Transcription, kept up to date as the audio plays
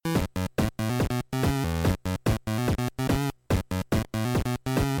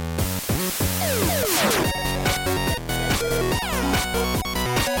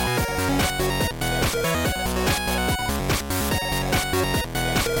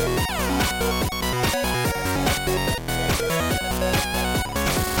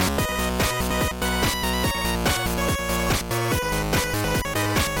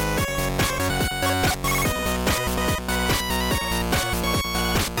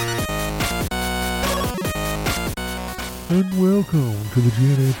And welcome to the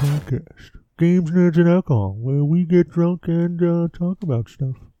G.N.A podcast, Games, Nerds, and Alcohol, where we get drunk and talk about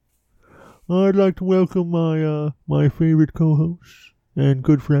stuff. I'd like to welcome my favorite co-hosts and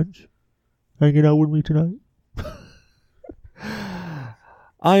good friends hanging out with me tonight.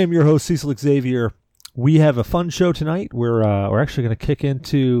 I am your host, Cecil Xavier. We have a fun show tonight. We're actually going to kick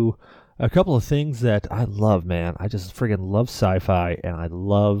into a couple of things that I love, man. I just friggin' love sci-fi, and I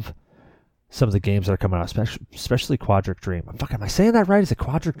love some of the games that are coming out, especially Quadric Dream. Am I saying that right? Is it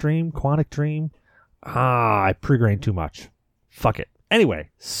Quadric Dream? Quantic Dream? I pre-grained too much. Fuck it. Anyway,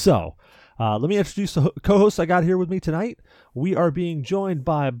 so let me introduce the co-hosts I got here with me tonight. We are being joined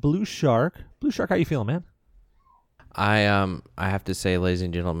by Blue Shark. Blue Shark, how you feeling, man? I have to say, ladies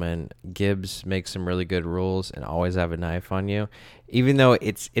and gentlemen, Gibbs makes some really good rules and always have a knife on you. Even though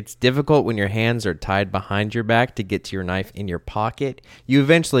it's difficult when your hands are tied behind your back to get to your knife in your pocket, you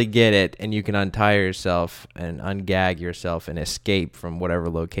eventually get it and you can untie yourself and ungag yourself and escape from whatever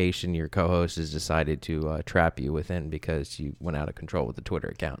location your co-host has decided to trap you within because you went out of control with the Twitter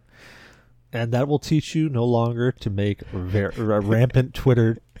account. And that will teach you no longer to make rampant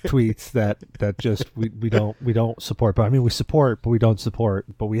Twitter tweets that just we don't support. But I mean, we support, but we don't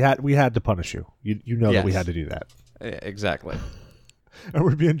support. But we had to punish you. You know that we had to do that. Exactly. And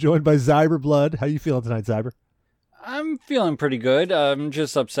we're being joined by Zyberblood. How you feeling tonight, Zyber? I'm feeling pretty good. I'm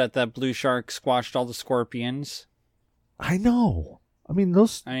just upset that Blue Shark squashed all the scorpions. I know. I mean,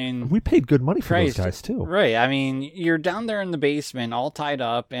 we paid good money for those guys too. Right. I mean, you're down there in the basement, all tied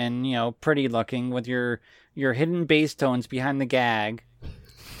up and, pretty looking with your hidden bass tones behind the gag.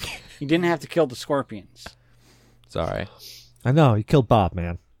 You didn't have to kill the scorpions. Sorry. I know. You killed Bob,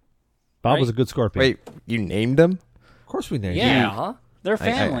 man. Bob was a good scorpion. Wait, you named him? Of course we named him. Yeah, huh? They're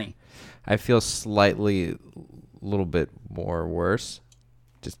family. I feel slightly, a little bit more worse.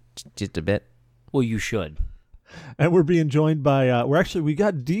 Just a bit. Well, you should. And we're being joined by we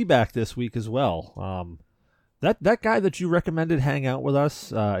got D back this week as well. That guy that you recommended hang out with us,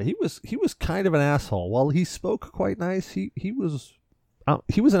 he was kind of an asshole. While he spoke quite nice, he was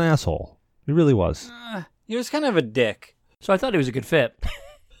an asshole. He really was. He was kind of a dick. So I thought he was a good fit.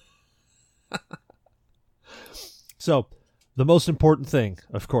 So, the most important thing,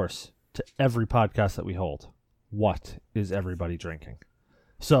 of course, to every podcast that we hold, what is everybody drinking?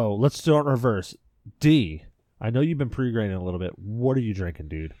 So, let's start in reverse. D, I know you've been pre-graining a little bit. What are you drinking,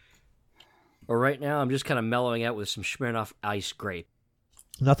 dude? Well, right now, I'm just kind of mellowing out with some Smirnoff Ice Grape.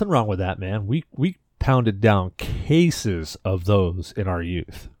 Nothing wrong with that, man. We pounded down cases of those in our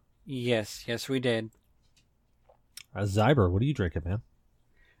youth. Yes, we did. Zyber, what are you drinking, man?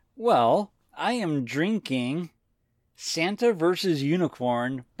 Well, I am drinking Santa vs.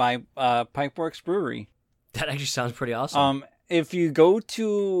 Unicorn by Pipeworks Brewery. That actually sounds pretty awesome. If you go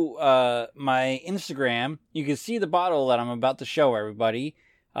to my Instagram, you can see the bottle that I'm about to show everybody.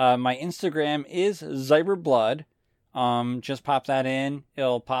 My Instagram is Zyberblood. Just pop that in.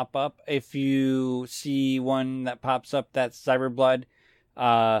 It'll pop up. If you see one that pops up, that's Zyberblood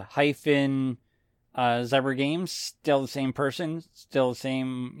hyphen Zyber Games. Still the same person. Still the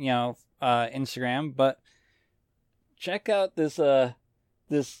same, Instagram. But check out this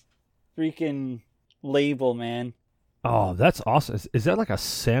freaking label, man. Oh, that's awesome. Is that like a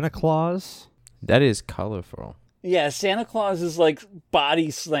Santa Claus? That is colorful. Yeah, Santa Claus is like body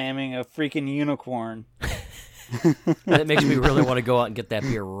slamming a freaking unicorn. That makes me really want to go out and get that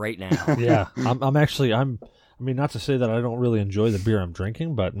beer right now. Yeah, I'm not to say that I don't really enjoy the beer I'm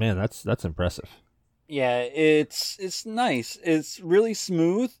drinking, but man, that's impressive. Yeah, it's nice. It's really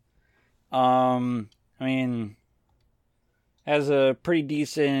smooth. Has a pretty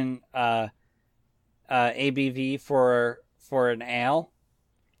decent ABV for an ale.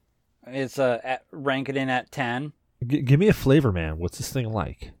 It's rank it in at 10. Give me a flavor, man. What's this thing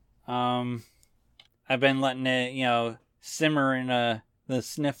like? I've been letting it, simmer in the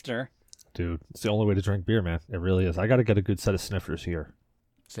snifter. Dude, it's the only way to drink beer, man. It really is. I got to get a good set of snifters here.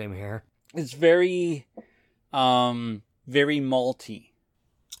 Same here. It's very, very malty.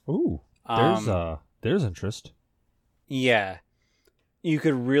 Ooh, there's interest. Yeah, you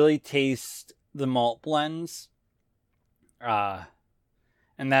could really taste the malt blends.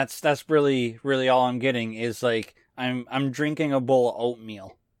 And that's really, really all I'm getting is like I'm drinking a bowl of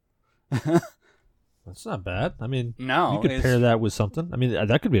oatmeal. That's not bad. I mean, no, you could pair that with something. I mean,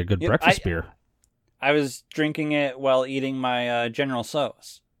 that could be a good breakfast beer. I was drinking it while eating my General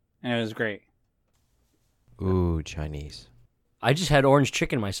Tso's, and it was great. Ooh, Chinese. I just had orange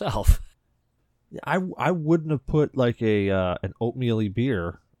chicken myself. I wouldn't have put like an oatmeal-y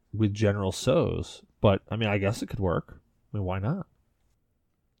beer with General Tso's, but I mean, I guess it could work. I mean, why not?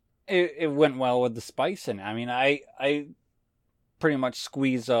 It went well with the spice in it. I mean, I pretty much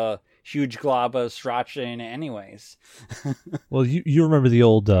squeeze a huge glob of sriracha in it anyways. Well, you remember the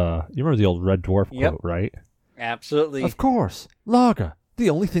old Red Dwarf Yep. quote, right? Absolutely. Of course, lager, the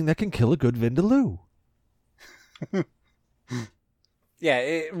only thing that can kill a good vindaloo. Yeah,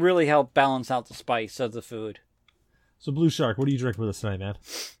 it really helped balance out the spice of the food. So, Blue Shark, what are you drinking with us tonight, man?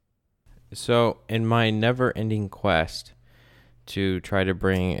 So, in my never-ending quest to try to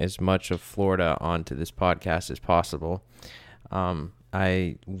bring as much of Florida onto this podcast as possible,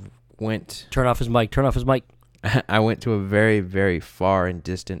 I went. Turn off his mic. Turn off his mic. I went to a very, very far and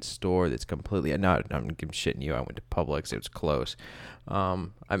distant store that's completely. I'm shitting you. I went to Publix. It was close.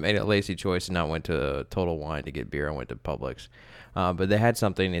 I made a lazy choice and not went to Total Wine to get beer. I went to Publix, but they had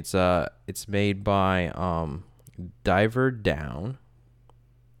something. It's made by Diver Down,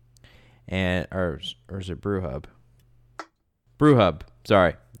 and or is it Brew Hub? Brew Hub.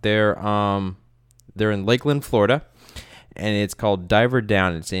 Sorry, they're in Lakeland, Florida, and it's called Diver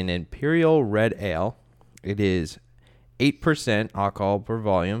Down. It's an Imperial Red Ale. It is 8% alcohol per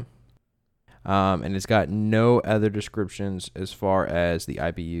volume, and it's got no other descriptions as far as the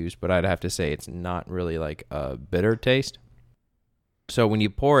IBUs, but I'd have to say it's not really like a bitter taste. So when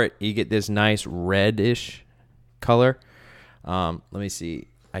you pour it, you get this nice reddish color. Let me see.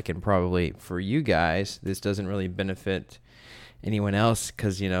 I can probably, for you guys, this doesn't really benefit anyone else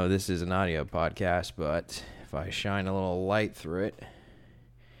because, this is an audio podcast, but if I shine a little light through it,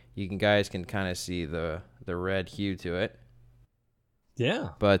 you guys can kind of see the red hue to it. Yeah.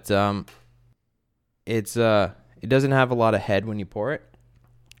 But it doesn't have a lot of head when you pour it.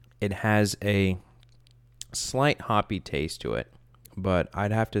 It has a slight hoppy taste to it, but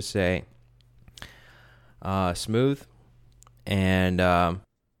I'd have to say smooth, and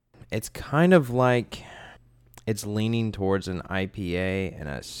it's kind of like it's leaning towards an IPA and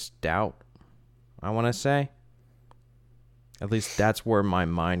a stout, I want to say. At least that's where my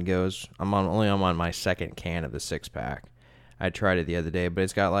mind goes. I'm on my second can of the 6-pack. I tried it the other day, but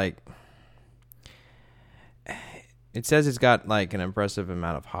it's got it says it's got like an impressive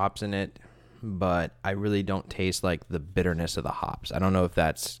amount of hops in it, but I really don't taste like the bitterness of the hops. I don't know if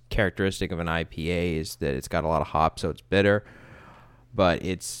that's characteristic of an IPA, is that it's got a lot of hops, so it's bitter, but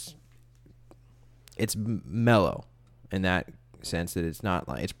it's mellow in that sense that it's not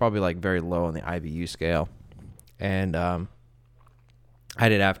like, it's probably like very low on the IBU scale. And I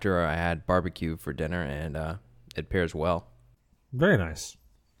had it after I had barbecue for dinner, and it pairs well. Very nice.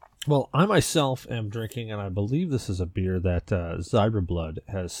 Well, I myself am drinking, and I believe this is a beer that Zyber Blood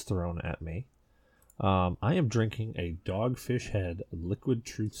has thrown at me. I am drinking a Dogfish Head Liquid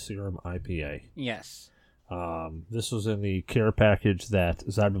Truth Serum IPA. Yes. This was in the care package that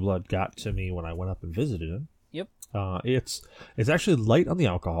Zyber Blood got to me when I went up and visited him. Yep. It's actually light on the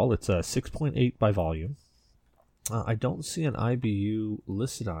alcohol. It's a 6.8 by volume. I don't see an IBU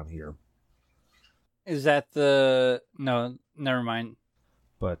listed on here. Is that no, never mind.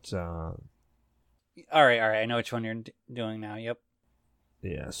 But, All right. I know which one you're doing now. Yep.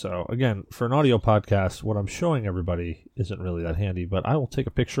 yeah, so again, for an audio podcast, what I'm showing everybody isn't really that handy, but I will take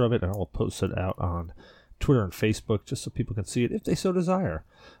a picture of it and I will post it out on Twitter and Facebook just so people can see it if they so desire.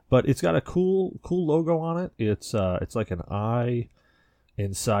 But it's got a cool logo on it. It's like an eye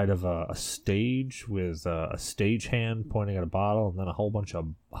inside of a stage with a stage hand pointing at a bottle and then a whole bunch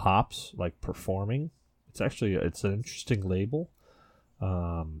of hops like performing. It's an interesting label.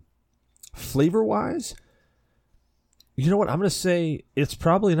 Flavor wise, you know what, I'm gonna say it's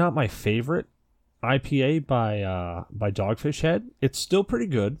probably not my favorite IPA by Dogfish Head. It's still pretty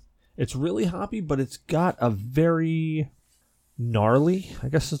good. It's really hoppy, but it's got a very gnarly, I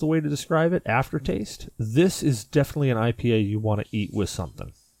guess is the way to describe it, aftertaste. This is definitely an IPA you want to eat with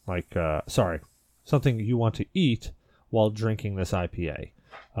something. Something you want to eat while drinking this IPA.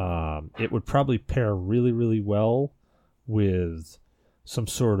 It would probably pair really, really well with some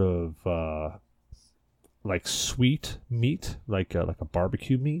sort of like sweet meat, like a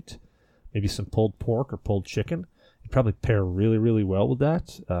barbecue meat, maybe some pulled pork or pulled chicken. It'd probably pair really, really well with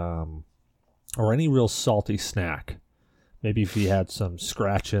that, or any real salty snack. Maybe if you had some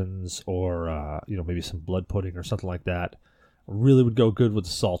scratchins or maybe some blood pudding or something like that, really would go good with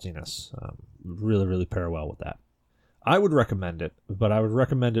the saltiness. Really, really pair well with that. I would recommend it, but I would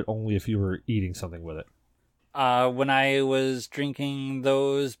recommend it only if you were eating something with it. When I was drinking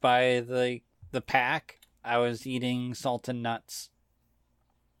those by the pack, I was eating salted nuts.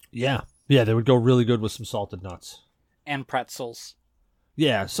 Yeah, they would go really good with some salted nuts. And pretzels.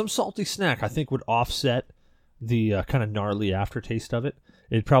 Yeah, some salty snack I think would offset the kind of gnarly aftertaste of it.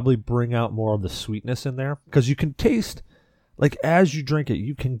 It'd probably bring out more of the sweetness in there. Because you can taste, like as you drink it,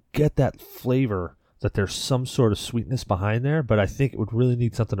 you can get that flavor that there's some sort of sweetness behind there, but I think it would really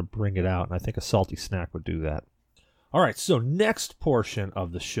need something to bring it out, and I think a salty snack would do that. All right, so next portion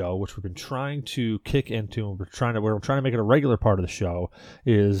of the show, which we've been trying to kick into, and we're trying to make it a regular part of the show,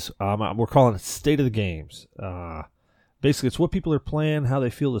 is we're calling it State of the Games. Basically, it's what people are playing, how they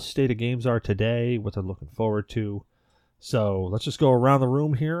feel the state of games are today, what they're looking forward to. So let's just go around the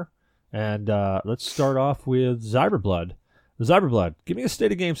room here, and let's start off with Zyberblood. Zyberblood, give me a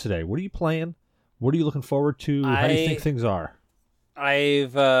state of games today. What are you playing? What are you looking forward to? How do you think things are?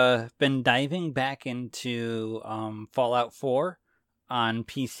 I've been diving back into Fallout 4 on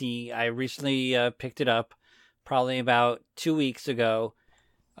PC. I recently picked it up probably about 2 weeks ago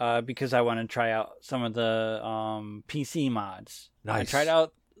because I want to try out some of the PC mods. Nice. I tried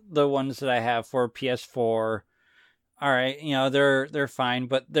out the ones that I have for PS4. All right, they're fine,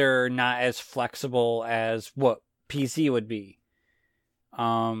 but they're not as flexible as what PC would be.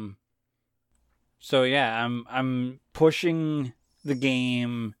 So yeah, I'm pushing the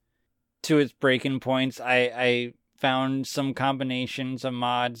game to its breaking points. I found some combinations of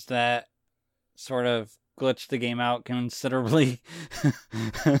mods that sort of glitched the game out considerably.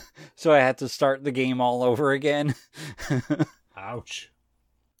 So I had to start the game all over again. Ouch.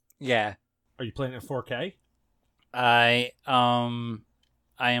 Yeah. Are you playing it in 4K? I am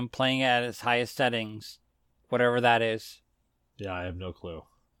playing it at its highest settings, whatever that is. Yeah, I have no clue.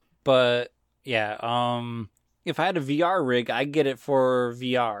 But yeah, if I had a VR rig, I'd get it for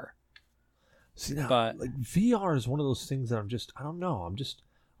VR. See, now, but like VR is one of those things that I don't know.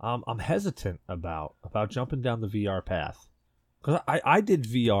 I'm hesitant about jumping down the VR path. Because I did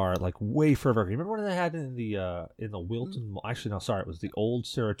VR like way forever. Remember when they had it in the Wilton Mall? Actually, no, sorry, it was the old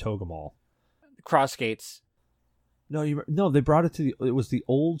Saratoga Mall. Crossgates. No, they brought it to it was the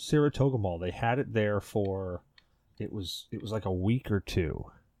old Saratoga Mall. They had it there for, it was like a week or two.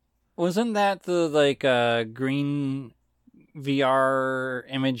 Wasn't that the green VR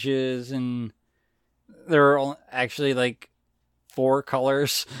images, and there were actually like 4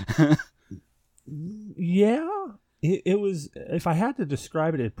 colors? Yeah, it was. If I had to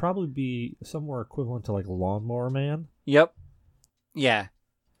describe it, it'd probably be somewhere equivalent to like Lawnmower Man. Yep. Yeah.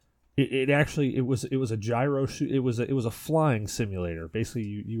 It was a gyro shoot. It was a flying simulator. Basically,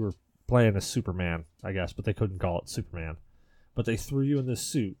 you were playing as Superman, I guess, but they couldn't call it Superman. But they threw you in this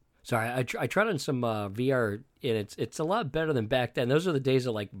suit. Sorry, I tried on some VR, and it's a lot better than back then. Those are the days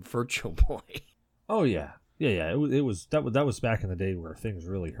of like Virtual Boy. Oh yeah. It was that was back in the day where things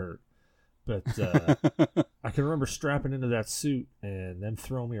really hurt. But I can remember strapping into that suit and them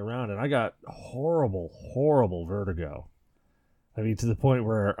throwing me around, and I got horrible vertigo. I mean, to the point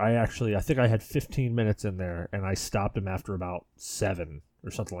where I think I had 15 minutes in there, and I stopped him after about 7 or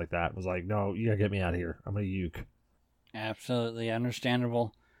something like that. I was like, no, you gotta get me out of here. I'm gonna uke. Absolutely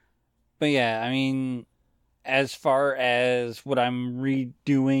understandable. But yeah, I mean, as far as what I'm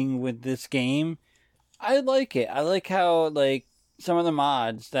redoing with this game, I like it. I like how some of the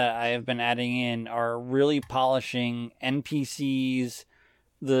mods that I have been adding in are really polishing NPCs,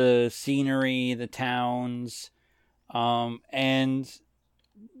 the scenery, the towns, and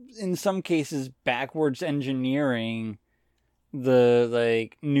in some cases backwards engineering the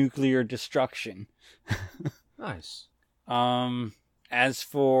nuclear destruction. Nice. As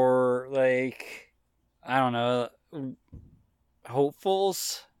for I don't know,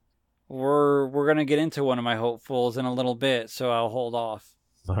 hopefuls, we're gonna get into one of my hopefuls in a little bit, so I'll hold off.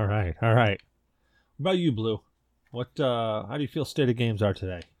 All right. What about you, Blue? What how do you feel state of games are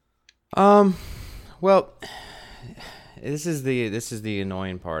today? Well, this is the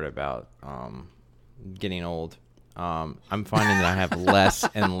annoying part about getting old. I'm finding that I have less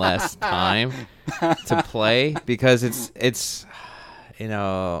and less time to play because it's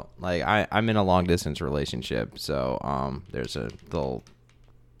I'm in a long distance relationship, so there's a little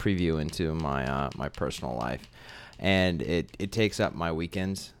preview into my my personal life, and it takes up my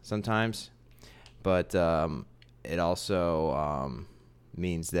weekends sometimes, but it also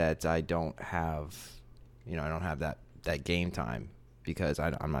means that I don't have that game time because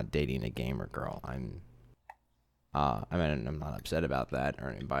I'm not dating a gamer girl. I'm not upset about that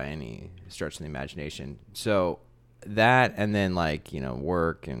or by any stretch of the imagination. So that, and then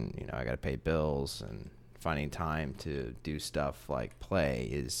work, and I got to pay bills, and finding time to do stuff like play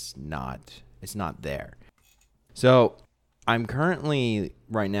it's not there. So I'm currently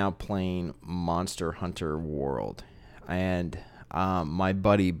right now playing Monster Hunter World, and my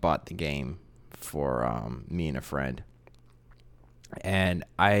buddy bought the game for me and a friend, and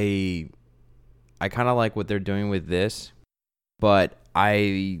I kind of like what they're doing with this, but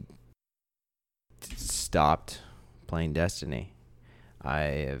I stopped playing Destiny. I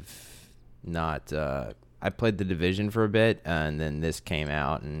have not. I played The Division for a bit, and then this came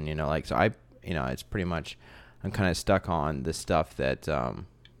out, and so it's pretty much I'm kind of stuck on the stuff that some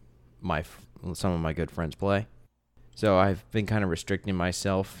of my good friends play. So I've been kind of restricting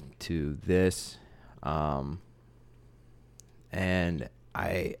myself to this, and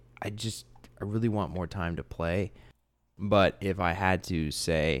I really want more time to play. But if I had to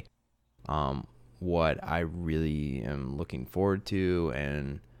say what I really am looking forward to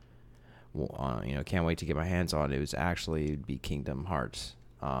and can't wait to get my hands on, it was actually be Kingdom Hearts.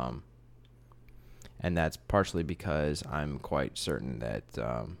 And that's partially because I'm quite certain that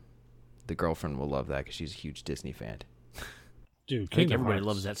the girlfriend will love that because she's a huge Disney fan. Dude, I think everybody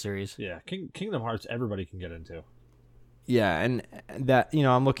loves that series. Yeah, Kingdom Hearts everybody can get into. Yeah, and that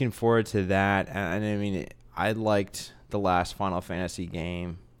I'm looking forward to that. And I mean, I liked the last Final Fantasy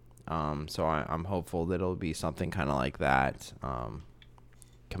game, so I'm hopeful that it'll be something kind of like that,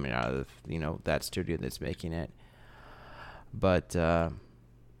 coming out of that studio that's making it. But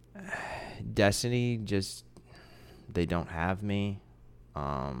Destiny just they don't have me.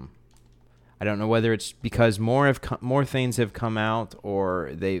 I don't know whether it's because more things have come out or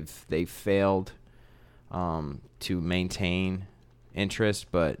they've failed to maintain interest,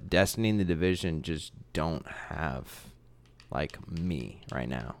 but Destiny and The Division just don't have like me right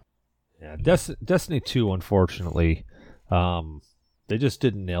now. Yeah, Destiny 2, unfortunately, they just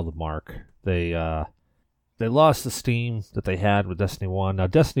didn't nail the mark. They lost the steam that they had with Destiny 1. Now,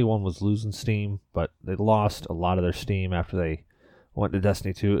 Destiny 1 was losing steam, but they lost a lot of their steam after they went to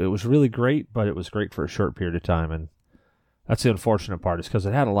Destiny 2. It was really great, but it was great for a short period of time, and that's the unfortunate part, is because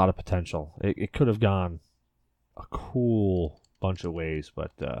it had a lot of potential. It could have gone a cool bunch of ways,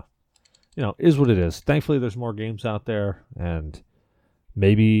 but, is what it is. Thankfully, there's more games out there, and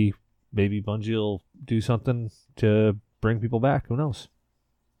maybe Bungie will do something to bring people back. Who knows?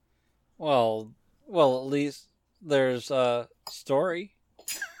 Well, at least there's a story.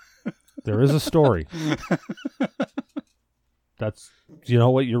 There is a story. That's,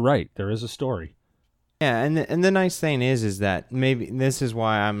 what, you're right. There is a story. Yeah, and the nice thing is that maybe this is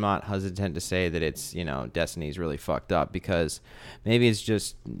why I'm not hesitant to say that it's, Destiny's really fucked up, because maybe it's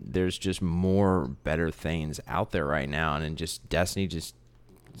just there's just more better things out there right now, and just Destiny just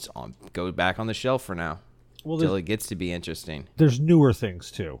go back on the shelf for now. Well, until it gets to be interesting. There's newer things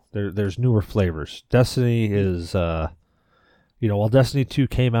too. There's newer flavors. Destiny is while Destiny 2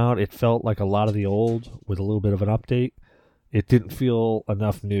 came out, it felt like a lot of the old with a little bit of an update. It didn't feel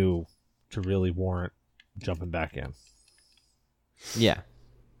enough new to really warrant jumping back in. Yeah.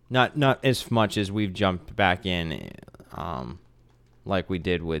 Not as much as we've jumped back in like we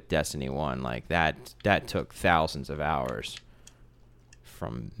did with Destiny 1. Like that took thousands of hours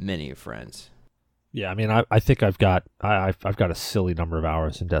from many friends. Yeah, I mean, I think I've got a silly number of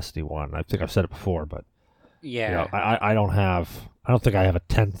hours in Destiny 1. I think I've said it before, but yeah, I don't think I have a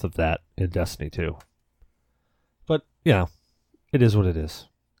tenth of that in Destiny 2. But it is what it is.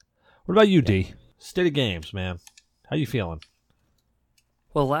 What about you, D? State of games, man. How you feeling?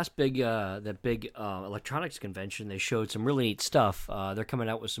 Well, last big electronics convention, they showed some really neat stuff. They're coming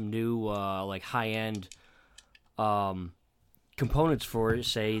out with some new high end components for,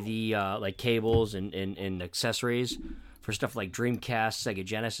 say, the like cables and accessories for stuff like Dreamcast, Sega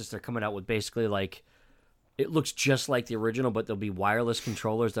Genesis. They're coming out with basically like, it looks just like the original, but there'll be wireless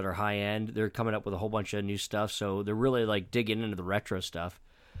controllers that are high end. They're coming up with a whole bunch of new stuff, so they're really like digging into the retro stuff.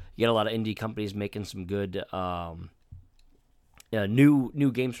 You get a lot of indie companies making some good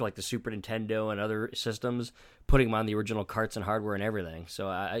new games for like the Super Nintendo and other systems, putting them on the original carts and hardware and everything.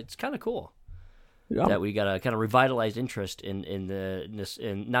 So it's kind of cool. Yeah. That we got a kind of revitalized interest in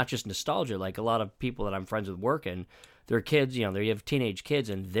not just nostalgia. Like a lot of people that I'm friends with working, their kids, you have teenage kids,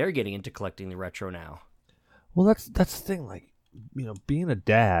 and they're getting into collecting the retro now. Well, that's the thing. Like, being a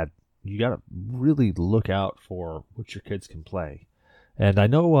dad, you got to really look out for what your kids can play. And I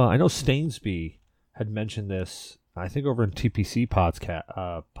know Stainsby had mentioned this, I think, over in TPC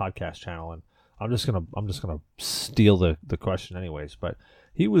podcast channel, and I'm just gonna steal the question anyways. But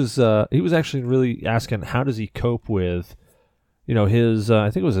he was actually really asking, how does he cope with, his I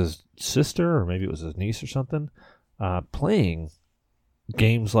think it was his sister, or maybe it was his niece or something, playing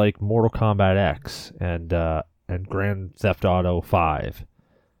games like Mortal Kombat X and Grand Theft Auto 5.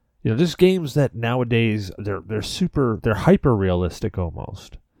 Just games that nowadays they're hyper realistic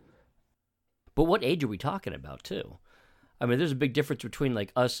almost. But what age are we talking about too? I mean, there's a big difference between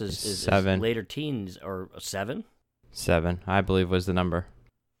like us as later teens, or 7. 7, I believe, was the number.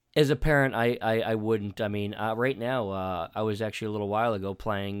 As a parent, I wouldn't. I mean, right now, I was actually a little while ago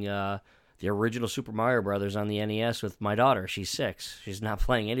playing the the original Super Mario Brothers on the NES with my daughter. She's 6. She's not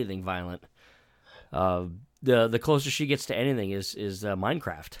playing anything violent. The closest she gets to anything is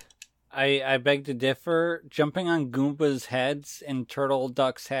Minecraft. I beg to differ. Jumping on Goombas' heads and Turtle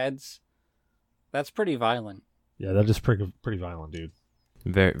Duck's heads, that's pretty violent. Yeah, that is pretty violent, dude.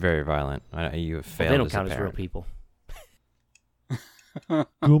 Very, very violent. You have failed. They don't as count a as real parent. people.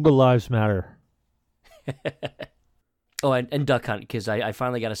 Goomba lives matter. Oh, and Duck Hunt, because I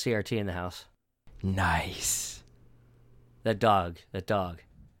finally got a CRT in the house. Nice. That dog.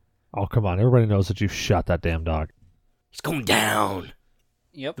 Oh, come on. Everybody knows that you shot that damn dog. He's going down.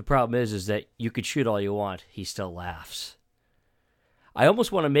 Yep. The problem is that you could shoot all you want. He still laughs. I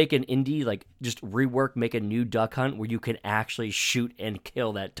almost want to make an indie, like, just rework, make a new Duck Hunt where you can actually shoot and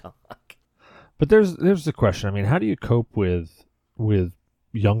kill that dog. But there's the question. I mean, how do you cope with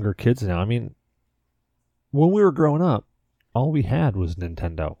younger kids now? I mean, when we were growing up, all we had was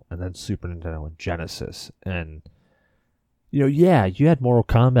Nintendo and then Super Nintendo and Genesis. And, you had Mortal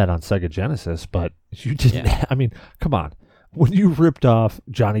Kombat on Sega Genesis, but you didn't. Yeah. I mean, come on. When you ripped off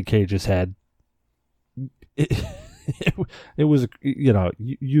Johnny Cage's head, it was,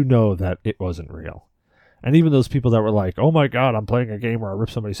 you know that it wasn't real. And even those people that were like, oh my God, I'm playing a game where I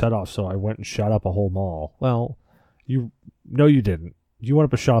ripped somebody's head off, so I went and shot up a whole mall. Well, you didn't. You went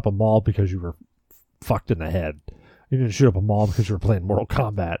up and shot up a mall because you were fucked in the head. You didn't shoot up a mall because you were playing Mortal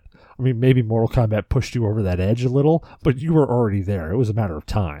Kombat. I mean, maybe Mortal Kombat pushed you over that edge a little, but you were already there. It was a matter of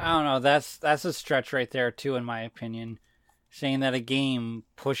time. I don't know. That's a stretch right there, too, in my opinion. Saying that a game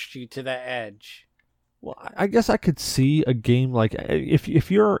pushed you to that edge. Well, I guess I could see a game like if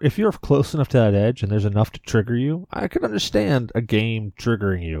you're close enough to that edge and there's enough to trigger you, I could understand a game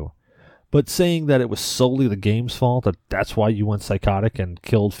triggering you. But saying that it was solely the game's fault, that's why you went psychotic and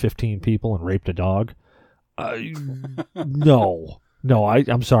killed 15 people and raped a dog, no,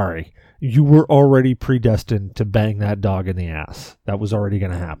 I'm sorry. You were already predestined to bang that dog in the ass. That was already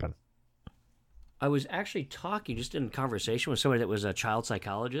going to happen. I was actually talking, just in conversation with somebody that was a child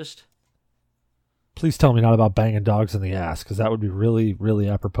psychologist. Please tell me not about banging dogs in the ass, because that would be really, really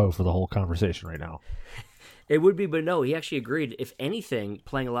apropos for the whole conversation right now. It would be, but no, he actually agreed. If anything,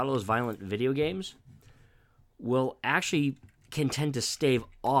 playing a lot of those violent video games will actually can tend to stave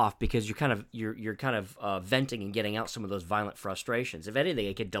off because you're kind of venting and getting out some of those violent frustrations. If anything,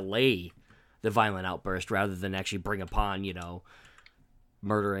 it could delay the violent outburst rather than actually bring upon,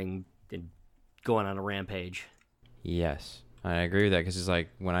 murdering and going on a rampage. Yes, I agree with that because it's like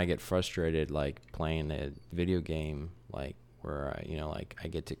when I get frustrated, like playing a video game, like where I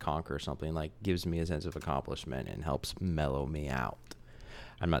get to conquer something, like gives me a sense of accomplishment and helps mellow me out.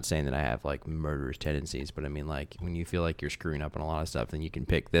 I'm not saying that I have like murderous tendencies, but I mean like when you feel like you're screwing up on a lot of stuff, then you can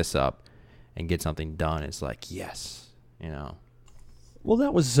pick this up and get something done. It's like yes, Well,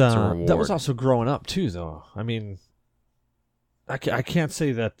 that was also growing up too, though. I mean, I can't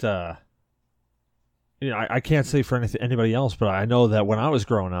say that. I can't say for anybody else, but I know that when I was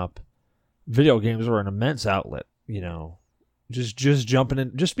growing up, video games were an immense outlet. Just jumping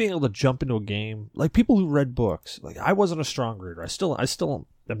in, just being able to jump into a game. Like people who read books. Like I wasn't a strong reader. I still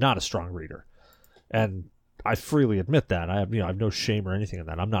am not a strong reader, and I freely admit that. I have no shame or anything in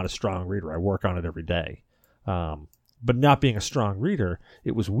that. I'm not a strong reader. I work on it every day. But not being a strong reader,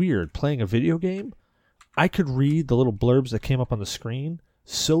 it was weird playing a video game. I could read the little blurbs that came up on the screen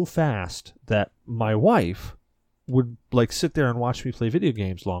so fast that my wife would like sit there and watch me play video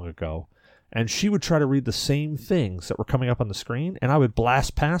games long ago, and she would try to read the same things that were coming up on the screen, and I would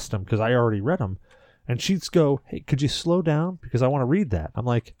blast past them because I already read them, and she'd go, "Hey, could you slow down because I want to read that?" I'm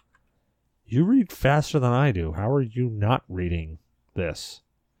like, "You read faster than I do. How are you not reading this?"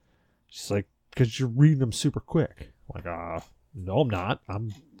 She's like, "Because you're reading them super quick." I'm like, no, I'm not.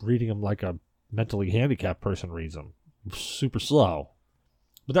 I'm reading them like a mentally handicapped person reads them, super slow.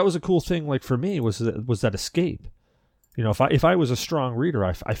 But that was a cool thing, like for me, was that escape. If I was a strong reader,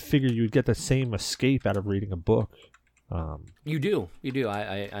 I figure you'd get the same escape out of reading a book. You do.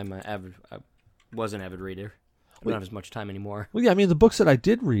 I was an avid reader. I don't have as much time anymore. Well, yeah, I mean, the books that I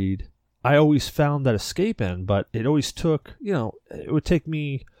did read, I always found that escape in, but it always took, it would take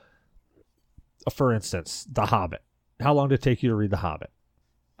me, for instance, The Hobbit. How long did it take you to read The Hobbit?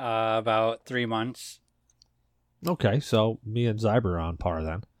 About 3 months. Okay, so me and Zyber are on par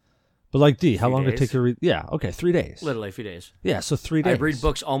then. But like D, how long did it take you to read? Yeah, okay, 3 days. Literally a few days. Yeah, so 3 days. I read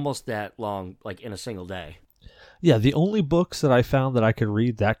books almost that long, like in a single day. Yeah, the only books that I found that I could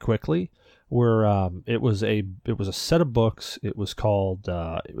read that quickly were it was a set of books. It was called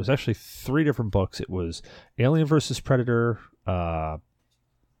it was actually 3 different books. It was Alien versus Predator. I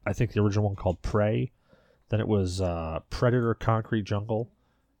think the original one called Prey. Then it was Predator Concrete Jungle.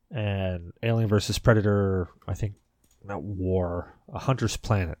 and Alien versus Predator, I think, not War, A Hunter's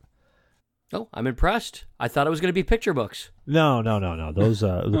Planet. Oh, I'm impressed. I thought it was going to be picture books. No. Those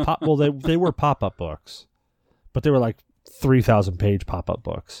they were pop-up books, but they were like 3,000-page pop-up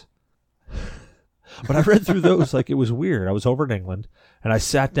books. But I read through those like it was weird. I was over in England, and I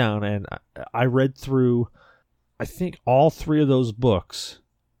sat down and I read through, I think, all 3 of those books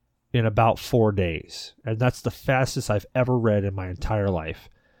in about 4 days, and that's the fastest I've ever read in my entire life.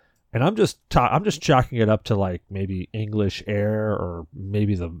 And I'm just chalking it up to like maybe English air or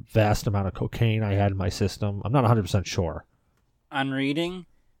maybe the vast amount of cocaine I had in my system. I'm not 100% sure. On reading,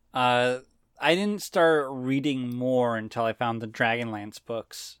 I didn't start reading more until I found the Dragonlance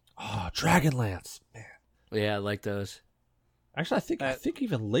books. Oh, Dragonlance, man. Yeah, I like those. Actually, I think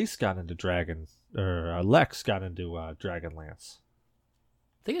even Lex got into Dragonlance. I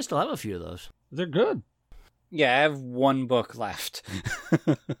think I still have a few of those. They're good. Yeah, I have 1 book left.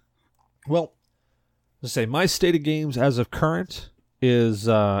 Well, let's say my state of games as of current is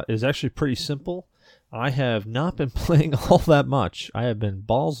actually pretty simple. I have not been playing all that much. I have been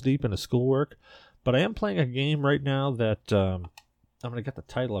balls deep into schoolwork, but I am playing a game right now that I'm going to get the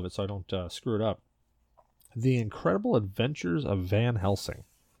title of it so I don't screw it up. The Incredible Adventures of Van Helsing.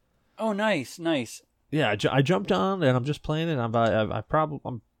 Oh, nice. Yeah, I jumped on and I'm just playing it.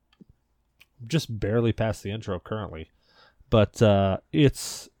 I'm just barely past the intro currently, but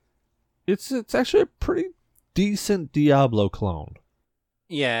it's actually a pretty decent Diablo clone.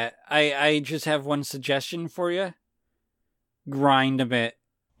 Yeah, I just have one suggestion for you. Grind a bit.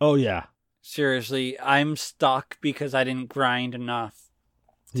 Oh yeah, Seriously, I'm stuck because I didn't grind enough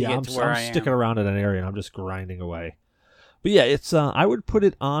to get to where I'm I am. sticking around in an area and I'm just grinding away. But yeah, it's I would put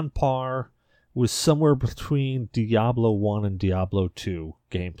it on par with somewhere between Diablo 1 and Diablo 2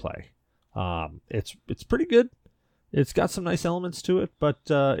 gameplay. It's pretty good. It's got some nice elements to it, but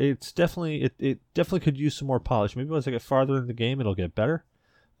it definitely could use some more polish. Maybe as I get farther in the game, it'll get better,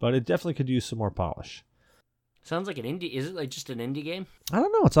 but it definitely could use some more polish. Sounds like an indie. Is it like just an indie game? I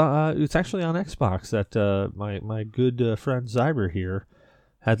don't know. It's actually on Xbox. That my good friend Zyber here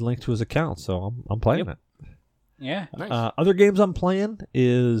had linked to his account, so I'm playing it. Yeah. Nice. Other games I'm playing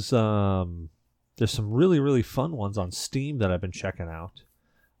is there's some really really fun ones on Steam that I've been checking out.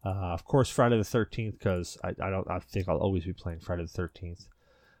 Of course, Friday the 13th, because I think I'll always be playing Friday the 13th.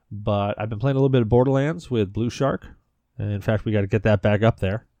 But I've been playing a little bit of Borderlands with Blue Shark, and in fact, we got to get that back up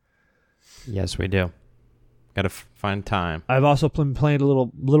there. Yes, we do. Got to find time. I've also been playing a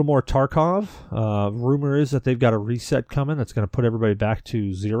little more Tarkov. Rumor is that they've got a reset coming that's going to put everybody back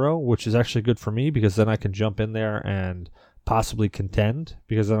to 0, which is actually good for me because then I can jump in there and possibly contend,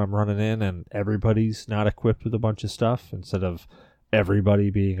 because then I'm running in and everybody's not equipped with a bunch of stuff instead of everybody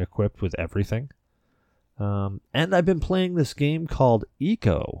being equipped with everything. And I've been playing this game called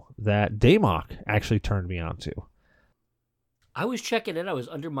Eco that Damok actually turned me on to. I was checking it. I was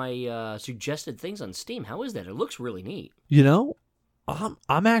under my suggested things on Steam. How is that? It looks really neat. You know,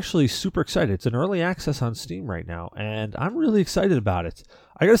 I'm actually super excited. It's an early access on Steam right now, and I'm really excited about it.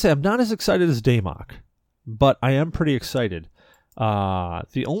 I gotta say, I'm not as excited as Damok, but I am pretty excited.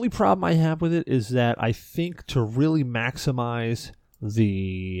 The only problem I have with it is that I think to really maximize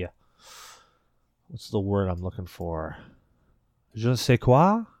the... What's the word I'm looking for? Je ne sais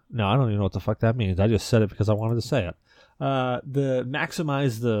quoi? No, I don't even know what the fuck that means. I just said it because I wanted to say it.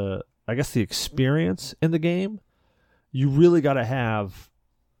 Maximize the experience in the game, you really got to have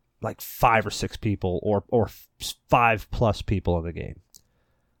like 5 or 6 people or 5+ people in the game.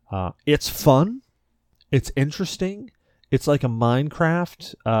 It's fun. It's interesting. It's like a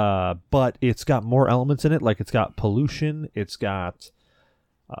Minecraft, but it's got more elements in it. Like it's got pollution. It's got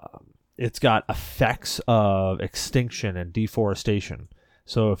effects of extinction and deforestation.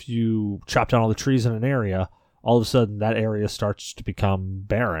 So if you chop down all the trees in an area, all of a sudden that area starts to become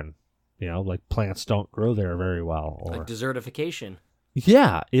barren. You know, like plants don't grow there very well. Or, like desertification.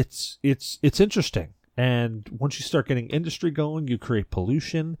 Yeah, it's interesting. And once you start getting industry going, you create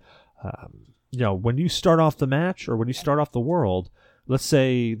pollution. When you start off the match or when you start off the world, let's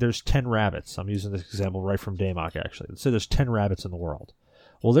say there's 10 rabbits. I'm using this example right from Damok, actually. Let's say there's 10 rabbits in the world.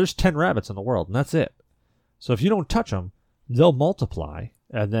 Well, there's 10 rabbits in the world, and that's it. So if you don't touch them, they'll multiply,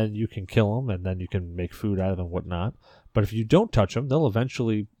 and then you can kill them, and then you can make food out of them and whatnot. But if you don't touch them, they'll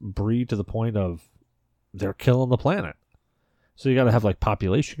eventually breed to the point of they're killing the planet. So you got to have like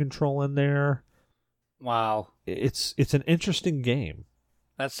population control in there. Wow. It's an interesting game.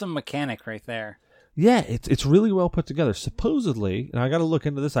 That's some mechanic right there. Yeah, it's really well put together. Supposedly, and I got to look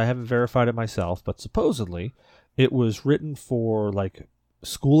into this, I haven't verified it myself, but supposedly it was written for like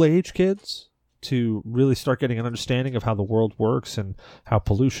school-age kids to really start getting an understanding of how the world works and how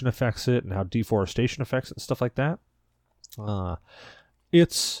pollution affects it and how deforestation affects it and stuff like that.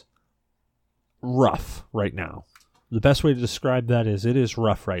 It's rough right now. The best way to describe that is it is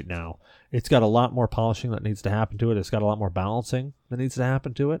rough right now. It's got a lot more polishing that needs to happen to it. It's got a lot more balancing that needs to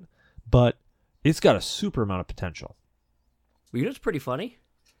happen to it. But it's got a super amount of potential. Well, you know what's pretty funny?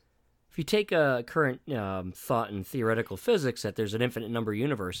 If you take a current thought in theoretical physics that there's an infinite number of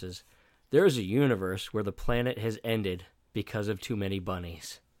universes, there is a universe where the planet has ended because of too many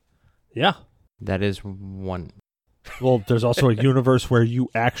bunnies. Yeah. That is one. Well, there's also a universe where you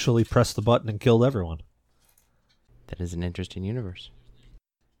actually pressed the button and killed everyone. That is an interesting universe.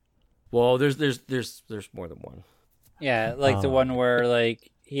 Well, there's more than one. Yeah, like the one where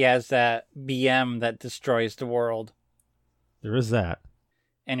like he has that BM that destroys the world. There is that.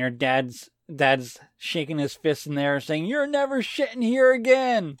 And your dad's shaking his fist in there saying, "You're never shitting here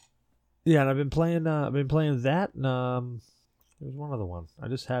again." Yeah, and I've been playing that, and there's one other one. I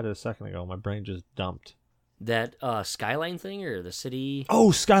just had it a second ago. My brain just dumped. That Skyline thing or the city? Oh,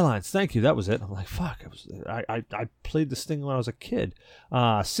 Skylines. Thank you. That was it. I'm like, fuck. I played this thing when I was a kid.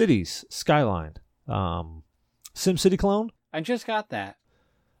 Cities, Skyline. SimCity clone. I just got that.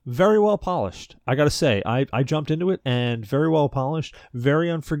 Very well polished. I got to say, I jumped into it and very well polished.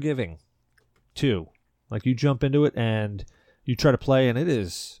 Very unforgiving, too. Like, you jump into it and you try to play and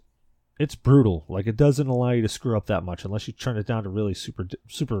it's brutal. Like, it doesn't allow you to screw up that much unless you turn it down to really super,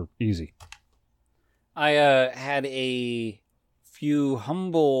 super easy. I had a few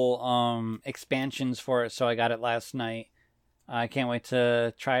humble expansions for it, so I got it last night. I can't wait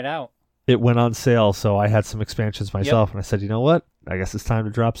to try it out. It went on sale, so I had some expansions myself, and I said, you know what? I guess it's time to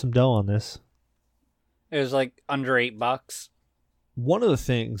drop some dough on this. It was like under $8. One of the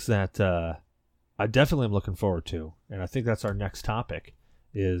things that I definitely am looking forward to, and I think that's our next topic,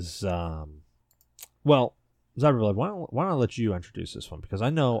 is, well, Zyberblood, why don't I let you introduce this one? Because I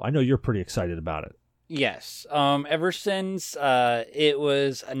know you're pretty excited about it. Yes. Ever since it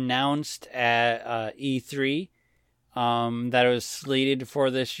was announced at E3 that it was slated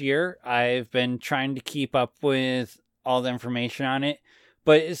for this year, I've been trying to keep up with all the information on it,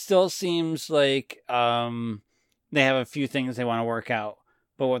 but it still seems like they have a few things they want to work out.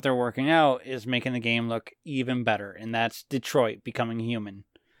 But what they're working out is making the game look even better, and that's Detroit Becoming Human.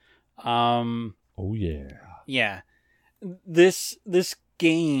 Oh yeah. Yeah. This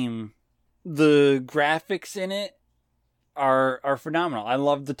game, the graphics in it are phenomenal. I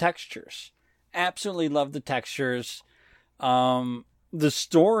love the textures. Absolutely love the textures. The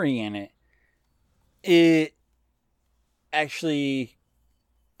story in it actually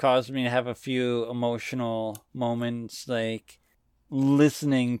caused me to have a few emotional moments, like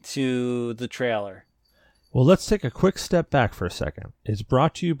listening to the trailer. Well, let's take a quick step back for a second. It's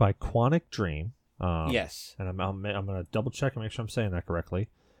brought to you by Quantic Dream. Yes. And I'm going to double check and make sure I'm saying that correctly.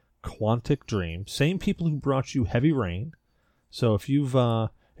 Quantic Dream, same people who brought you Heavy Rain. So if you're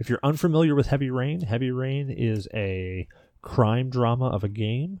unfamiliar with Heavy Rain is a crime drama of a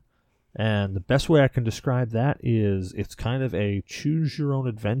game, and the best way I can describe that is it's kind of a choose your own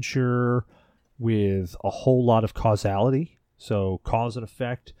adventure with a whole lot of causality. So cause and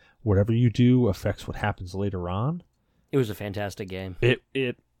effect, whatever you do affects what happens later on. It was a fantastic game. It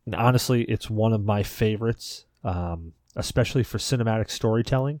honestly, it's one of my favorites, especially for cinematic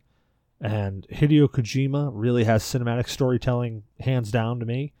storytelling. And Hideo Kojima really has cinematic storytelling hands down to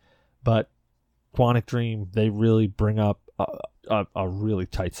me. But Quantic Dream, they really bring up a really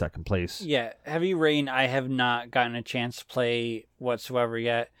tight second place. Yeah, Heavy Rain, I have not gotten a chance to play whatsoever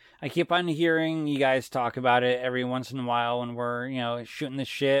yet. I keep on hearing you guys talk about it every once in a while when we're, shooting the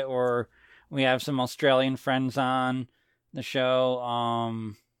shit, or we have some Australian friends on the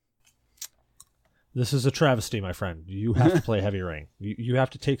show. This is a travesty, my friend. You have to play Heavy Rain. You have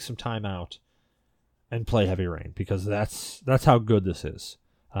to take some time out and play Heavy Rain, because that's how good this is.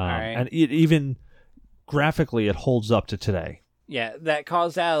 All right. And it even graphically, it holds up to today. Yeah, that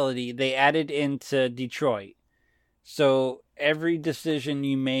causality they added into Detroit. So every decision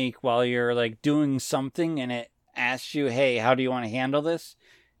you make while you're like doing something and it asks you, hey, how do you want to handle this?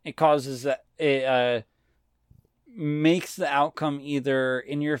 It causes that it makes the outcome either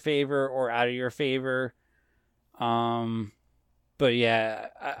in your favor or out of your favor. But yeah,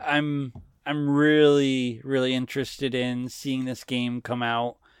 I'm really, really interested in seeing this game come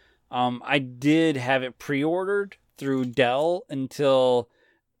out. I did have it pre-ordered through Dell until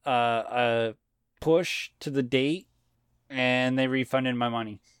a push to the date, and they refunded my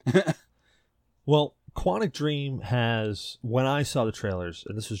money. Well, Quantic Dream has, when I saw the trailers,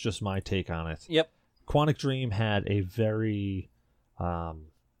 and this was just my take on it. Yep. Quantic Dream had a very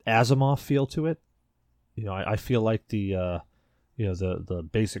Asimov feel to it. I feel like the the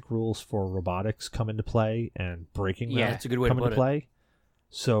basic rules for robotics come into play, and breaking them that's a good way to come put into it. play.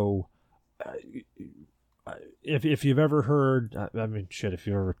 So, if you've ever heard, if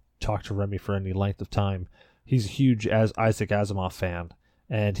you ever talked to Remy for any length of time, he's a huge Isaac Asimov fan,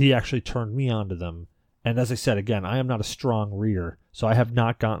 and he actually turned me onto them. And as I said, again, I am not a strong reader, so I have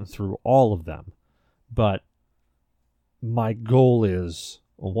not gotten through all of them. But my goal is,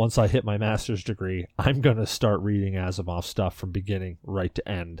 once I hit my master's degree, I'm going to start reading Asimov stuff from beginning right to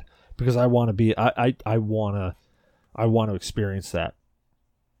end, because I want to be, I want to experience that.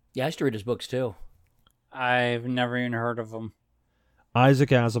 Yeah, I used to read his books too. I've never even heard of him. Isaac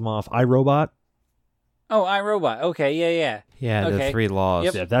Asimov, iRobot. Oh, iRobot. Okay, yeah. Yeah, Okay. the 3 laws.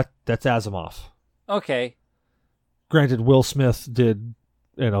 Yep. Yeah, that's Asimov. Okay. Granted, Will Smith did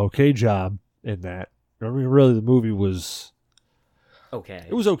an okay job in that. I mean, really, the movie was... Okay.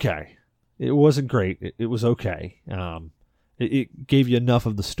 It was okay. It wasn't great. It was okay. It gave you enough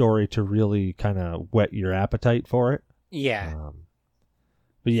of the story to really kind of whet your appetite for it. Yeah.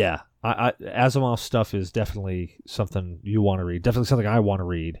 But yeah, Asimov stuff is definitely something you want to read. Definitely something I want to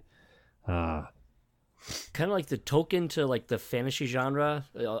read. Kind of like the Tolkien to like the fantasy genre.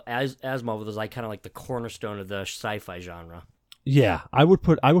 Asimov was like kind of like the cornerstone of the sci-fi genre. Yeah, I would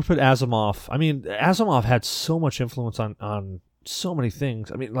put Asimov. I mean, Asimov had so much influence on so many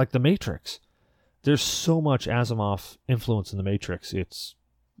things. I mean, like The Matrix. There's so much Asimov influence in The Matrix. It's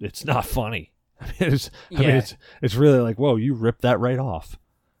not funny. I mean, it's really like, whoa, you ripped that right off.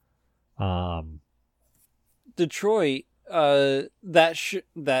 Detroit,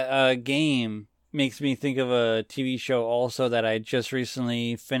 that game makes me think of a TV show also that I just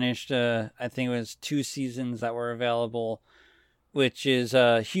recently finished. I think it was 2 seasons that were available, which is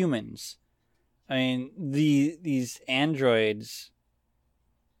Humans. I mean, these androids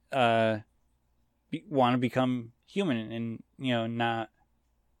want to become human and, not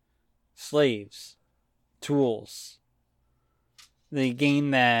slaves, tools. They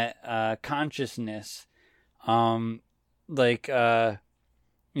gain that consciousness, able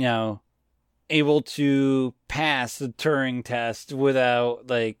to pass the Turing test without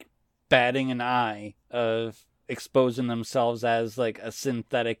like batting an eye of exposing themselves as like a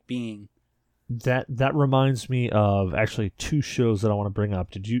synthetic being. That reminds me of actually 2 shows that I want to bring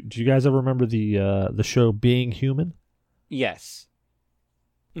up. Do you guys ever remember the show Being Human? Yes.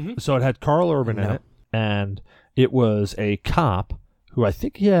 Mm-hmm. So it had Carl Urban in it, and it was a cop who I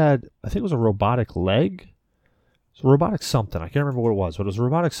think it was a robotic leg. It's a robotic something. I can't remember what it was, but it was a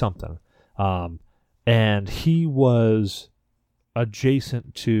robotic something. And he was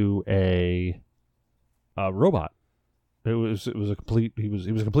adjacent to a robot. It was a complete he was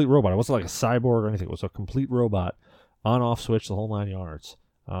a complete robot. It wasn't like a cyborg or anything. It was a complete robot, on off switch, the whole 9 yards.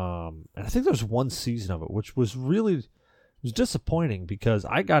 And I think there was 1 season of it, which was disappointing because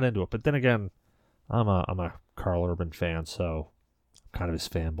I got into it. But then again, I'm a Carl Urban fan, so I'm kind of his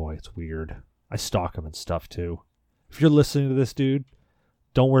fanboy. It's weird. I stalk him and stuff too. If you're listening to this, dude,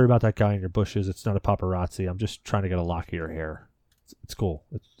 don't worry about that guy in your bushes. It's not a paparazzi. I'm just trying to get a lock of your hair. It's cool.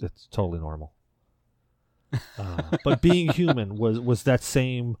 It's totally normal. But Being Human was that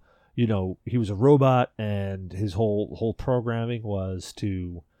same. He was a robot, and his whole programming was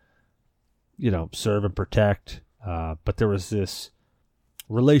to, serve and protect. But there was this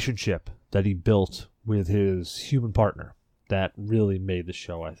relationship that he built with his human partner that really made the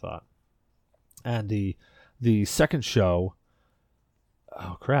show, I thought. And the second show,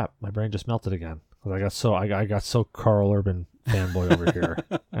 oh crap, my brain just melted again. I got so Carl Urban fanboy over here,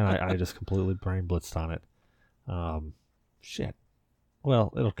 and I just completely brain blitzed on it. Shit.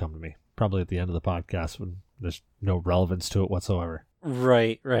 Well, it'll come to me probably at the end of the podcast when there's no relevance to it whatsoever.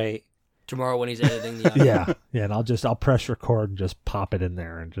 Right. Tomorrow when he's editing the audio. Yeah, and I'll press record and just pop it in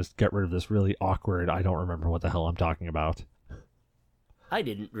there and just get rid of this really awkward, I don't remember what the hell I'm talking about. I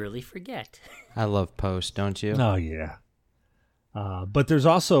didn't really forget. I love Post, don't you? Oh yeah. But there's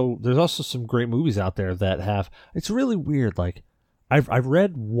also some great movies out there that have. It's really weird. Like, I've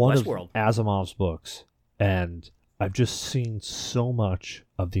read one Westworld. of Asimov's books, and I've just seen so much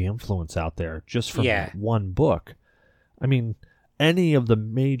of the influence out there just from that one book. I mean, any of the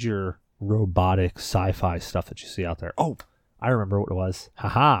major robotic sci-fi stuff that you see out there. Oh, I remember what it was.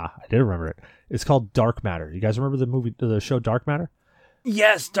 Haha, I did remember it. It's called Dark Matter. You guys remember the show Dark Matter?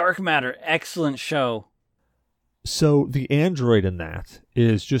 Yes, Dark Matter. Excellent show. So the android in that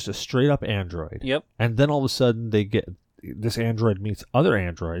is just a straight up android. Yep. And then all of a sudden this android meets other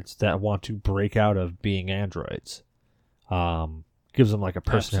androids that want to break out of being androids. And gives them like a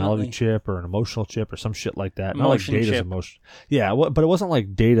personality Absolutely. chip or an emotional chip or some shit like that. Not like Emotion Data's chip. emotion. Yeah, but it wasn't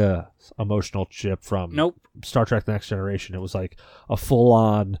like Data's emotional chip from Nope. Star Trek: The Next Generation. It was like a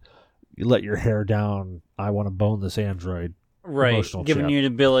full-on, you let your hair down, I want to bone this android. Right. Emotional Giving chip. you the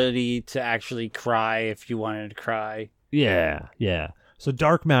ability to actually cry if you wanted to cry. Yeah, yeah. So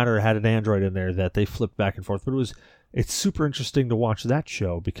Dark Matter had an android in there that they flipped back and forth, but it's super interesting to watch that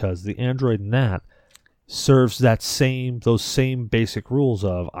show because the android in that serves those same basic rules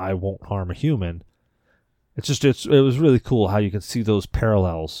of I won't harm a human. It was really cool how you can see those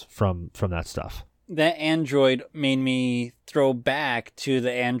parallels from that stuff. That android made me throw back to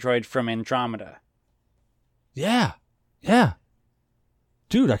the android from Andromeda. Yeah. Yeah.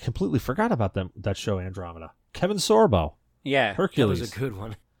 Dude, I completely forgot about that show Andromeda. Kevin Sorbo. Yeah. That Hercules. was a good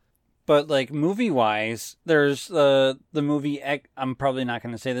one. But like movie wise, there's the movie I'm probably not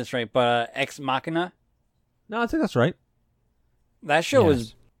going to say this right, but Ex Machina. No, I think that's right. That show Yes.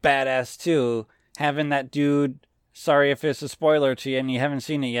 was badass too. Having that dude, sorry if it's a spoiler to you and you haven't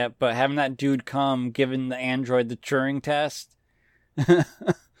seen it yet, but having that dude come giving the android the Turing test.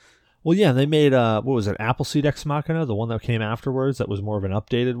 Well, yeah, they made what was it, Appleseed Ex Machina, the one that came afterwards that was more of an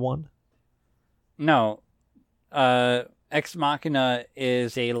updated one. No. Ex Machina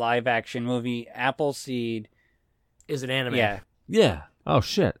is a live action movie. Appleseed. Is it anime? Yeah. Yeah. Oh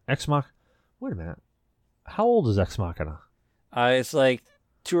shit. Ex Machina. Wait a minute. How old is Ex Machina? It's like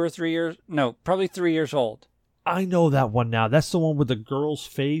 2 or 3 years. No, probably 3 years old. I know that one now. That's the one with the girl's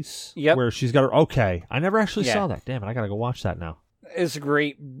face. Yep. Where she's got her. Okay. I never actually Yeah. saw that. Damn it. I gotta go watch that now. It's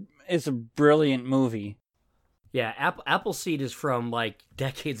great. It's a brilliant movie. Yeah, Appleseed is from like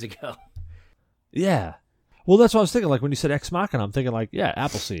decades ago. Yeah. Well, that's what I was thinking. Like when you said Ex Machina, I'm thinking like, yeah,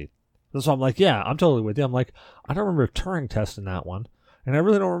 Appleseed. That's why I'm like, yeah, I'm totally with you. I'm like, I don't remember a Turing test in that one. And I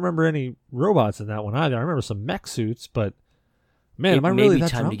really don't remember any robots in that one either. I remember some mech suits, but man, it am I may really be that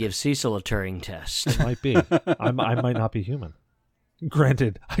time drunk? to give Cecil a Turing test. It might be. I might not be human.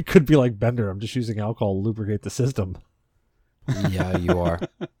 Granted, I could be like Bender. I'm just using alcohol to lubricate the system. Yeah, you are.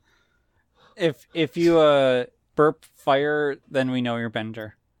 If you burp fire, then we know you're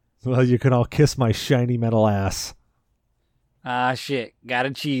Bender. Well, you can all kiss my shiny metal ass. Ah, shit. Gotta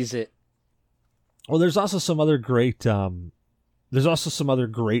cheese it. Well, there's also some other great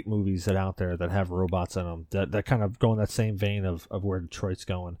movies that out there that have robots in them that kind of go in that same vein of where Detroit's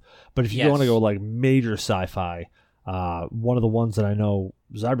going. But if you Yes. want to go like major sci-fi, one of the ones that I know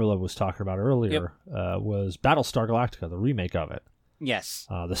Zyberlov was talking about earlier was Battlestar Galactica, the remake of it. Yes.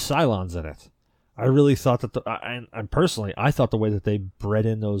 The Cylons in it. I really thought that and personally, I thought the way that they bred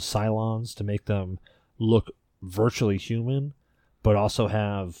in those Cylons to make them look virtually human, but also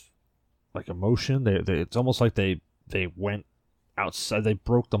have like emotion. It's almost like they went outside, they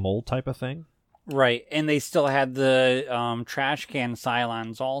broke the mold type of thing. Right. And they still had the trash can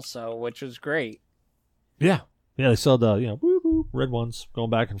Cylons also, which was great. Yeah, they still had the woo woo red ones going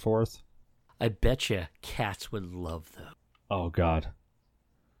back and forth. I bet you cats would love them. Oh God.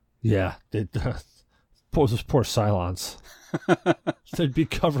 Yeah, those poor Cylons. They'd be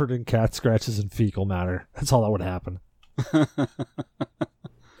covered in cat scratches and fecal matter. That's all that would happen.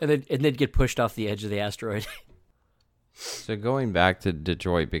 And they'd get pushed off the edge of the asteroid. So going back to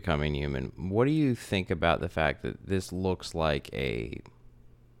Detroit becoming human, what do you think about the fact that this looks like a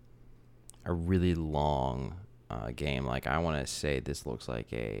really long game? Like I want to say this looks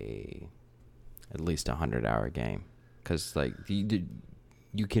like at least 100-hour game because like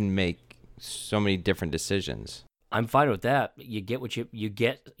you can make so many different decisions. I'm fine with that. You get what you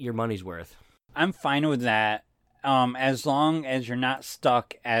get your money's worth. I'm fine with that, as long as you're not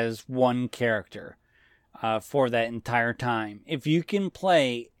stuck as one character for that entire time. If you can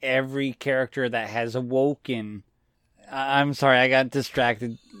play every character that has awoken... I'm sorry, I got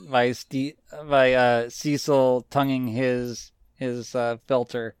distracted by Cecil tonguing his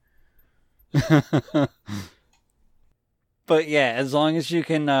filter. But yeah, as long as you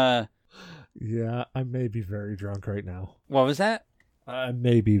can... Yeah, I may be very drunk right now. What was that? I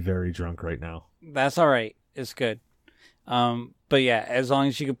may be very drunk right now. That's all right. It's good. But yeah, as long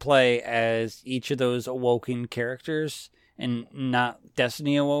as you could play as each of those awoken characters and not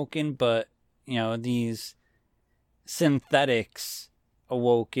Destiny awoken, but these synthetics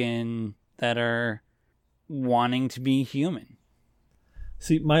awoken that are wanting to be human.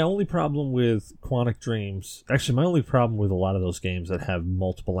 See, my only problem with Quantic Dreams, actually my only problem with a lot of those games that have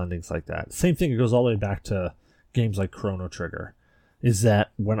multiple endings like that, same thing, it goes all the way back to games like Chrono Trigger, is that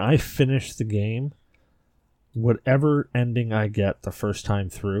when I finish the game, whatever ending I get the first time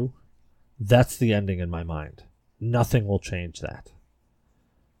through, that's the ending in my mind. Nothing will change that.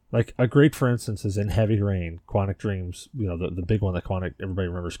 Like a great, for instance, is in Heavy Rain, Quantic Dreams. You know, the big one that everybody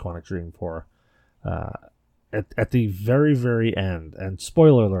remembers Quantic Dream for. At the very, very end, and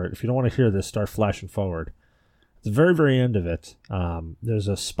spoiler alert, if you don't want to hear this, start flashing forward. At the very, very end of it, there's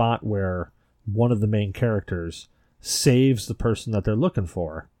a spot where one of the main characters saves the person that they're looking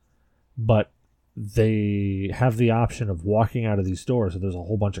for, but they have the option of walking out of these doors, and there's a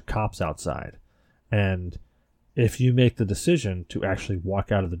whole bunch of cops outside. And if you make the decision to actually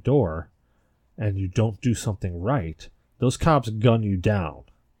walk out of the door and you don't do something right, those cops gun you down.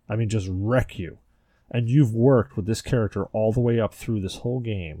 I mean, just wreck you. And you've worked with this character all the way up through this whole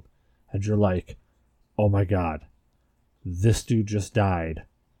game, and you're like, oh my god, this dude just died,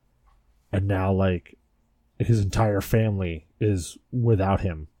 and now, like, his entire family is without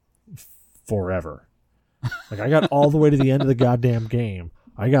him forever. Like, I got all the way to the end of the goddamn game.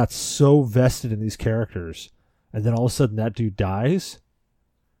 I got so vested in these characters, and then all of a sudden that dude dies,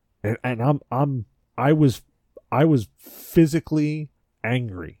 and I was physically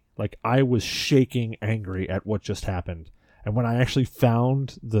angry. Like, I was shaking angry at what just happened. And when I actually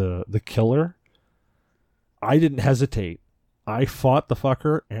found the killer, I didn't hesitate. I fought the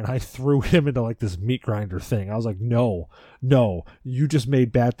fucker, and I threw him into, like, this meat grinder thing. I was like, no, you just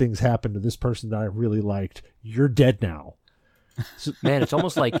made bad things happen to this person that I really liked. You're dead now. So, man, it's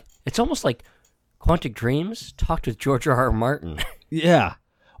almost like Quantic Dreams talked with George R.R. Martin. Yeah.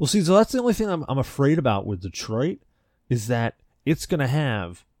 Well, see, so that's the only thing I'm afraid about with Detroit, is that it's going to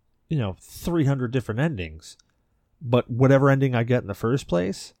have, 300 different endings, but whatever ending I get in the first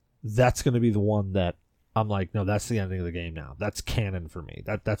place, that's going to be the one that I'm like, no, that's the ending of the game now. That's canon for me.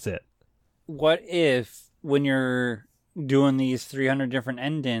 That's it. What if, when you're doing these 300 different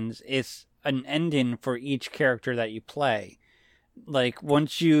endings, it's an ending for each character that you play? Like,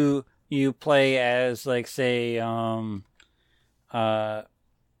 once you play as, like, say, I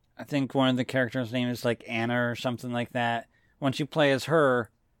think one of the characters' name is, like, Anna or something like that. Once you play as her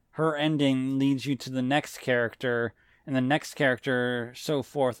ending leads you to the next character, and the next character, so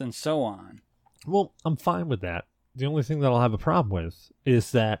forth and so on. Well, I'm fine with that. The only thing that I'll have a problem with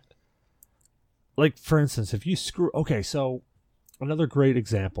is that, like, for instance, if you screw... Okay, so another great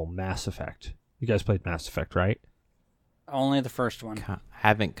example, Mass Effect. You guys played Mass Effect, right? Only the first one.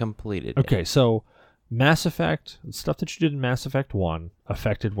 Haven't completed Okay, it. so Mass Effect, stuff that you did in Mass Effect 1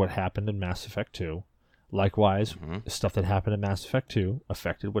 affected what happened in Mass Effect 2. Likewise, stuff that happened in Mass Effect 2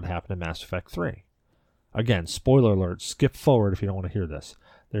 affected what happened in Mass Effect 3. Again, spoiler alert, skip forward if you don't want to hear this.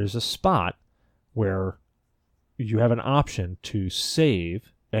 There's a spot where you have an option to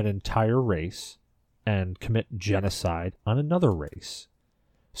save an entire race and commit genocide on another race.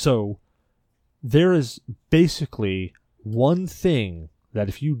 So there is basically one thing that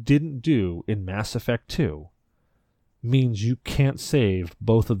if you didn't do in Mass Effect 2 means you can't save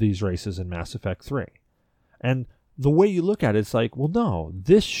both of these races in Mass Effect 3. And the way you look at it, it's like, well, no,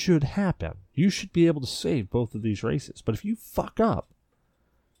 this should happen. You should be able to save both of these races. But if you fuck up,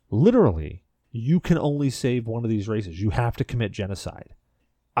 literally, you can only save one of these races. You have to commit genocide.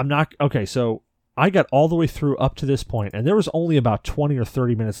 Okay, so I got all the way through up to this point, and there was only about 20 or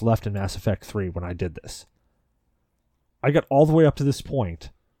 30 minutes left in Mass Effect 3 when I did this. I got all the way up to this point,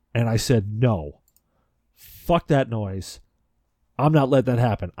 and I said, no, fuck that noise. I'm not letting that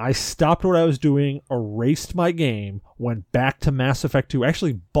happen. I stopped what I was doing, erased my game, went back to Mass Effect 2,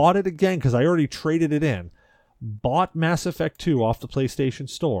 actually bought it again because I already traded it in, bought Mass Effect 2 off the PlayStation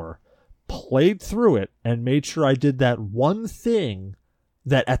Store, played through it, and made sure I did that one thing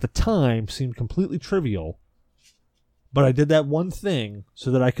that at the time seemed completely trivial, but I did that one thing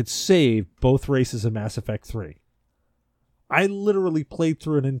so that I could save both races in Mass Effect 3. I literally played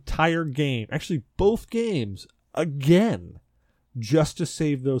through an entire game, actually both games, again, just to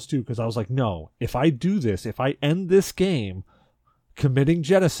save those two, because I was like, no, if I do this, if I end this game committing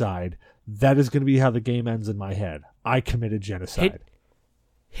genocide, that is going to be how the game ends in my head. I committed genocide.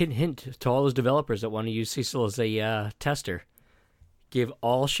 Hint to all those developers that want to use Cecil as a tester. Give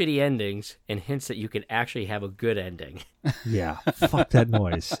all shitty endings and hints that you can actually have a good ending. Yeah, fuck that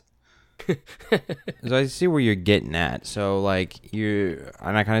noise. So I see where you're getting at. So, like, and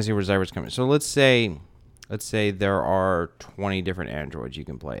I kind of see where Zyber's coming. So let's say there are 20 different androids you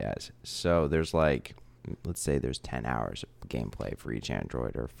can play as. So there's let's say there's 10 hours of gameplay for each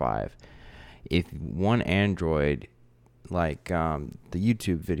android, or 5. If one android, like the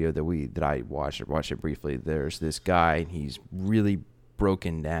YouTube video that I watched it briefly, there's this guy, and he's really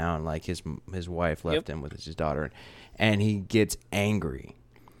broken down, like his wife left him with his daughter, and he gets angry.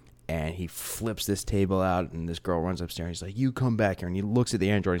 And he flips this table out, and this girl runs upstairs. He's like, you come back here. And he looks at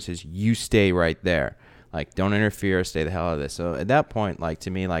the android and says, you stay right there. Like, don't interfere, stay the hell out of this. So at that point, like,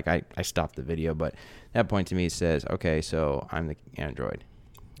 to me, like, I stopped the video, but at that point to me it says, okay, so I'm the android.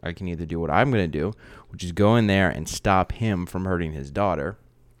 I can either do what I'm going to do, which is go in there and stop him from hurting his daughter,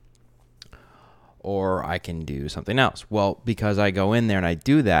 or I can do something else. Well, because I go in there and I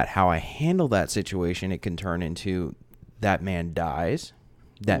do that, how I handle that situation, it can turn into that man dies,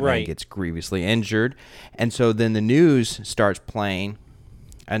 that man gets grievously injured, and so then the news starts playing,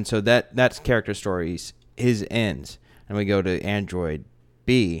 and so that's character stories, his ends, and we go to Android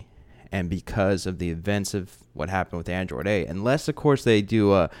B, and because of the events of what happened with Android A, unless, of course, they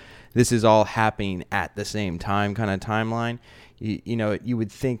do this is all happening at the same time kind of timeline, you know, you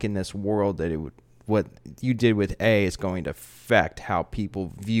would think in this world that it would, what you did with A is going to affect how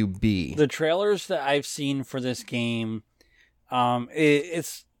people view B. The trailers that I've seen for this game,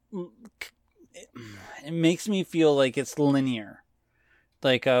 it makes me feel like it's linear.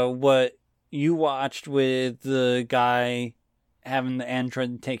 Like what you watched with the guy having the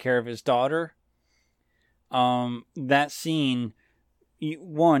android take care of his daughter. That scene,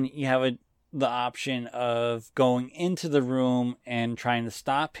 you have the option of going into the room and trying to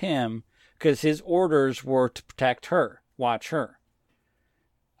stop him, because his orders were to protect her, watch her.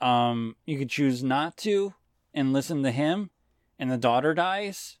 You could choose not to and listen to him, and the daughter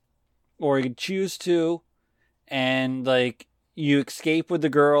dies, or you could choose to, and like you escape with the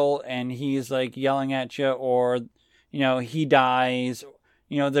girl, and he's like yelling at you, or you know he dies.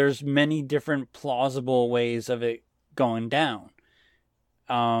 You know, there's many different plausible ways of it going down.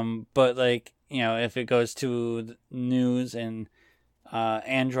 But like, you know, if it goes to the news and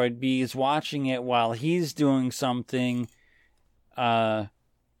Android B is watching it while he's doing something,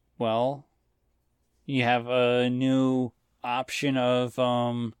 well, you have a new option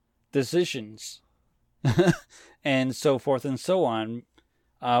of decisions and so forth and so on.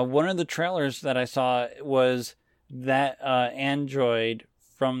 One of the trailers that I saw was that android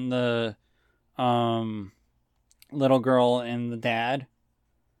from the little girl and the dad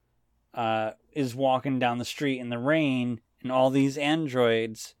is walking down the street in the rain, and all these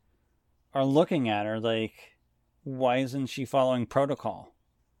androids are looking at her like, why isn't she following protocol?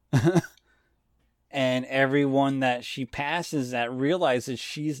 And everyone that she passes that realizes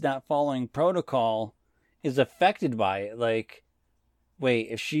she's not following protocol is affected by it. Like, wait,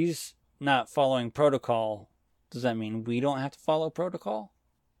 if she's not following protocol, does that mean we don't have to follow protocol?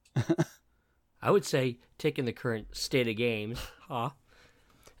 I would say, taking the current state of games, I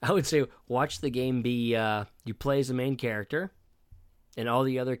would say watch the game be, you play as the main character, and all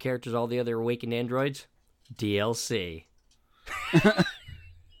the other characters, all the other awakened androids, DLC.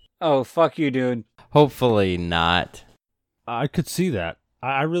 Oh, fuck you, dude. Hopefully not. I could see that.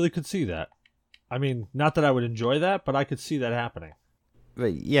 I really could see that. I mean, not that I would enjoy that, but I could see that happening.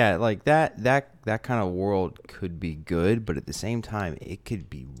 But yeah, like that kind of world could be good, but at the same time, it could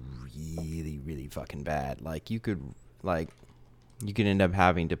be really, really fucking bad. Like you could end up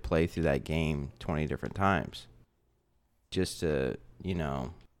having to play through that game 20 different times just to, you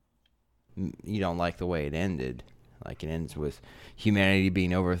know, you don't like the way it ended. Like it ends with humanity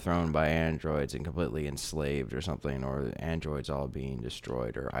being overthrown by androids and completely enslaved or something, or androids all being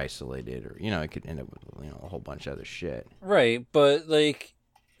destroyed or isolated, or, you know, it could end up with, you know, a whole bunch of other shit. Right, but like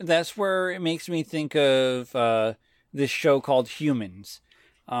that's where it makes me think of this show called Humans.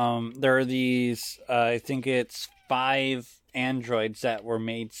 There are these, I think it's 5 androids that were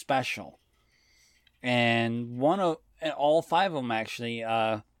made special, and all 5 of them actually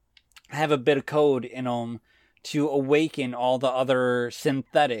have a bit of code in them to awaken all the other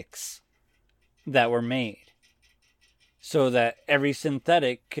synthetics that were made, so that every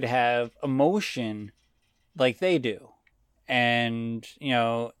synthetic could have emotion like they do. And, you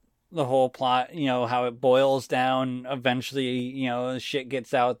know, the whole plot, you know, how it boils down eventually, you know, shit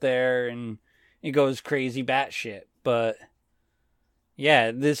gets out there and it goes crazy batshit. But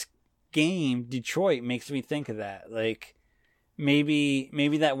yeah, this game, Detroit, makes me think of that. Like,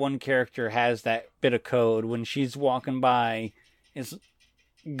 maybe that one character has that bit of code when she's walking by, is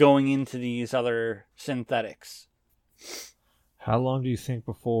going into these other synthetics. How long do you think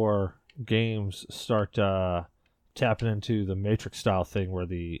before games start tapping into the Matrix style thing where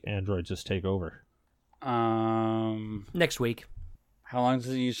the androids just take over? Next week. How long does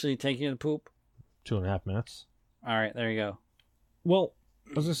it usually take you to poop? 2.5 minutes. All right, there you go. Well,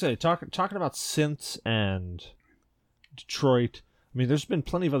 I was gonna say, talking about synths and Detroit, I mean, there's been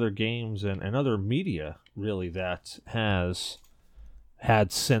plenty of other games and other media, really, that has had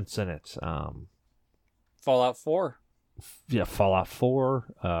synths in it. Fallout 4. Yeah, Fallout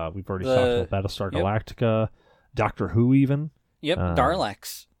 4. We've already talked about Battlestar Galactica, Doctor Who even. Yep,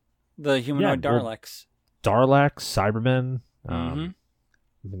 Daleks. The humanoid Daleks. Darlax, Cybermen. Mm-hmm.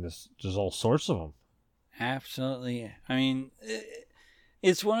 I mean, there's all sorts of them. Absolutely. I mean,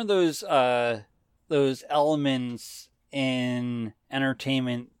 it's one of those elements in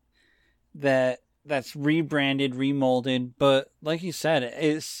entertainment that's rebranded, remolded, but like you said,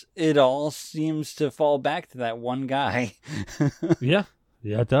 it all seems to fall back to that one guy. Yeah,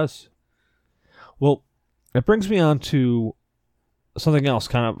 it does. Well, it brings me on to something else,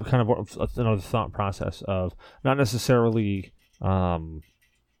 kind of another thought process of not necessarily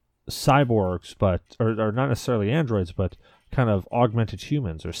cyborgs, but or not necessarily androids, but kind of augmented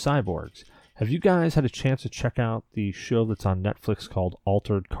humans or cyborgs. Have you guys had a chance to check out the show that's on Netflix called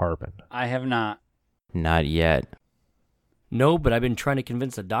Altered Carbon? I have not. Not yet. No, but I've been trying to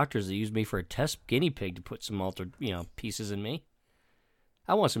convince the doctors that use me for a test guinea pig to put some altered, pieces in me.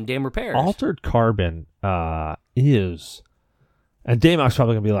 I want some damn repairs. Altered Carbon is, and Damock's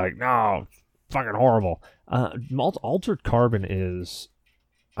probably gonna be like, no, fucking horrible. Altered Carbon is,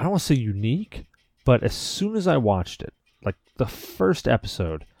 I don't want to say unique, but as soon as I watched it, like the first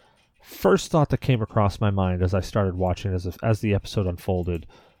episode, first thought that came across my mind as I started watching as the episode unfolded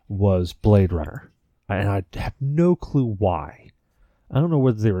was Blade Runner. And I have no clue why. I don't know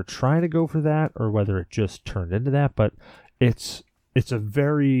whether they were trying to go for that or whether it just turned into that, but it's a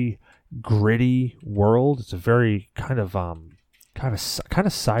very gritty world. It's a very kind of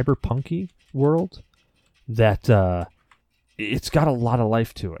cyberpunky world that it's got a lot of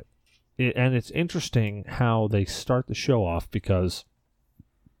life to it. And it's interesting how they start the show off because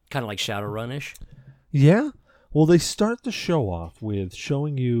kind of like Shadowrun-ish. Yeah. Well, they start the show off with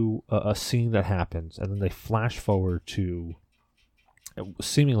showing you a scene that happens, and then they flash forward to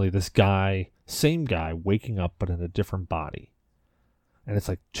seemingly this guy, same guy, waking up but in a different body. And it's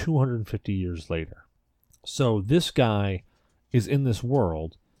like 250 years later. So this guy is in this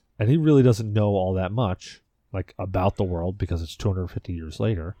world, and he really doesn't know all that much, like, about the world because it's 250 years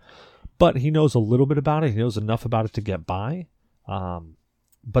later. But he knows a little bit about it. He knows enough about it to get by.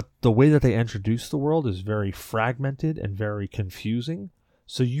 But the way that they introduce the world is very fragmented and very confusing.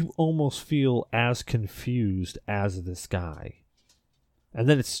 So you almost feel as confused as this guy. And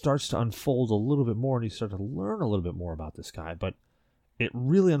then it starts to unfold a little bit more, and you start to learn a little bit more about this guy. But it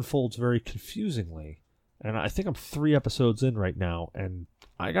really unfolds very confusingly. And I think I'm 3 episodes in right now, and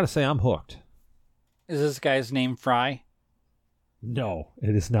I gotta say I'm hooked. Is this guy's name Fry? No,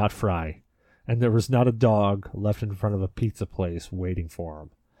 it is not Fry. And there was not a dog left in front of a pizza place waiting for him.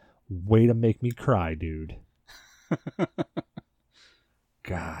 Way to make me cry, dude.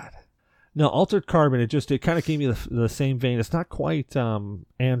 God. No, Altered Carbon, it kind of gave me the same vein. It's not quite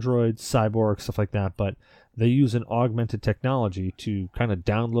androids, cyborg, stuff like that, but they use an augmented technology to kind of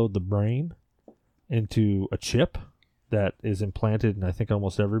download the brain into a chip that is implanted in, I think,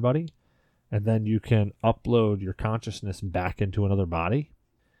 almost everybody. And then you can upload your consciousness back into another body.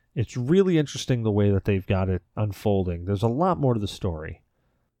 It's really interesting the way that they've got it unfolding. There's a lot more to the story.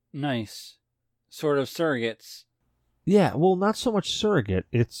 Nice. Sort of Surrogates. Yeah, well, not so much surrogate.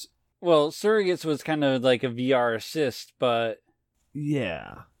 It's... Well, Surrogates was kind of like a VR assist, but...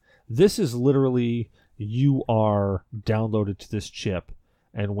 Yeah. This is literally, you are downloaded to this chip,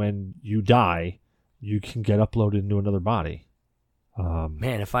 and when you die, you can get uploaded into another body.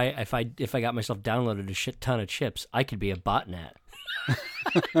 Man, if I got myself downloaded a shit ton of chips, I could be a botnet.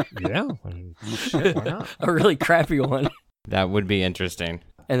 Yeah, I mean, shit, why not? A really crappy one. That would be interesting.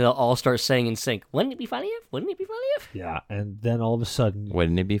 And they'll all start saying in sync, wouldn't it be funny if? Wouldn't it be funny if? Yeah, and then all of a sudden,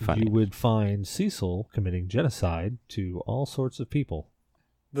 Wouldn't it be funny? you would find Cecil committing genocide to all sorts of people.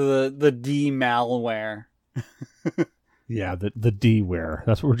 The D-malware. Yeah, the D-ware.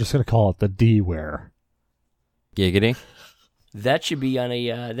 That's what we're just going to call it, the D-ware. Giggity. That should be on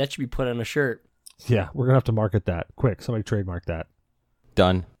a that should be put on a shirt. Yeah, we're going to have to market that. Quick, somebody trademark that.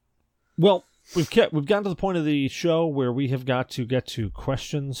 Done. Well, we've gotten to the point of the show where we have got to get to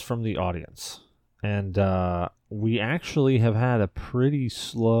questions from the audience. And we actually have had a pretty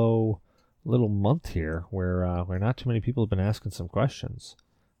slow little month here where not too many people have been asking some questions.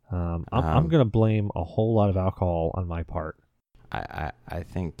 I'm going to blame a whole lot of alcohol on my part. I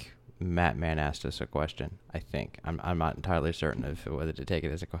think Matt Man asked us a question. I think. I'm not entirely certain of whether to take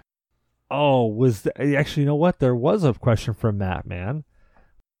it as a question. Oh, actually, you know what? There was a question from Matt Man.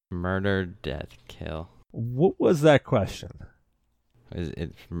 Murder, death, kill. What was that question? Is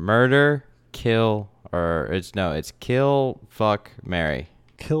it murder, kill, or it's kill, fuck, marry?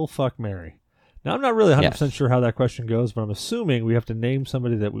 Kill, fuck, marry. Now, I'm not really 100% Yes. sure how that question goes, but I'm assuming we have to name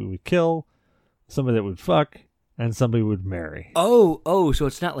somebody that we would kill, somebody that would fuck, and somebody would marry. Oh, so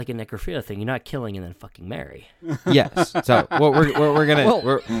it's not like a necrophilia thing. You're not killing and then fucking marry. Yes. So what we're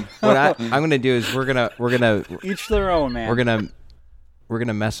gonna I'm gonna do is we're gonna Each their own, man. we're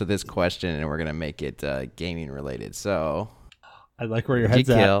gonna mess with this question and we're gonna make it gaming related. So I like where your who'd head's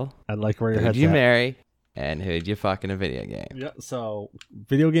you at. kill? I like where your Who'd head's you at. marry? And who'd you fuck in a video game? Yeah. So,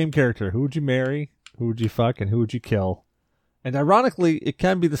 video game character. Who would you marry? Who would you fuck? And who would you kill? And ironically, it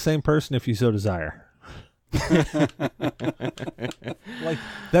can be the same person if you so desire. Like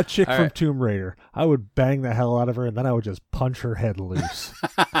that chick from Tomb Raider. I would bang the hell out of her, and then I would just punch her head loose.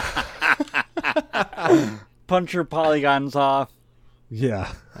 Punch your polygons off.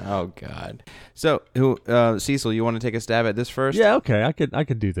 Yeah. Oh God. So who? Cecil, you want to take a stab at this first? Yeah. Okay. I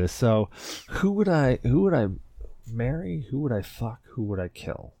could do this. So, who would I marry? Who would I fuck? Who would I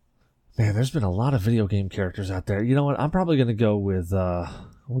kill? Man, there's been a lot of video game characters out there. You know what? I'm probably gonna go with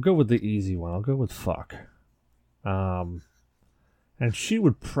we'll go with the easy one. I'll go with fuck. And she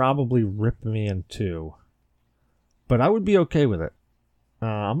would probably rip me in two, but I would be okay with it.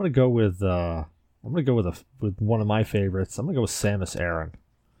 I'm gonna go with with one of my favorites. I'm gonna go with Samus Aran.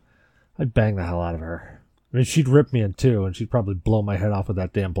 I'd bang the hell out of her. I mean, she'd rip me in two, and she'd probably blow my head off with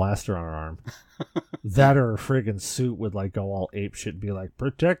that damn blaster on her arm. That or her friggin' suit would like go all ape shit and be like,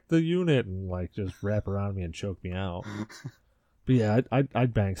 "Protect the unit," and like just wrap around me and choke me out. But yeah,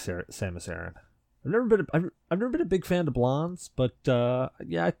 I'd bang Samus Aran. I've never been a big fan of blondes, but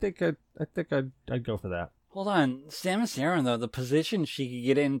yeah, I think I'd go for that. Hold on. Samus Aran, though, the position she could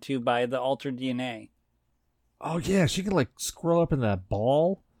get into by the altered DNA. Oh yeah, she can like scroll up in that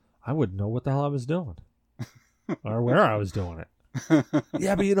ball. I wouldn't know what the hell I was doing. Or where I was doing it.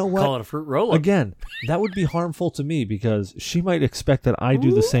 Yeah, but you know what? Call it a fruit roll-up. Again, that would be harmful to me because she might expect that I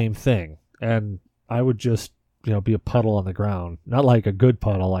do the same thing, and I would just, be a puddle on the ground. Not like a good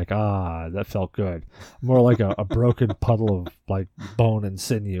puddle, like, that felt good. More like a broken puddle of like bone and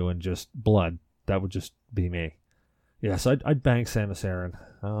sinew and just blood. That would just be me. Yeah, so I'd bang Samus Aran.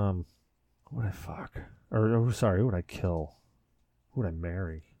 Who would I fuck? Sorry, who would I kill? Who would I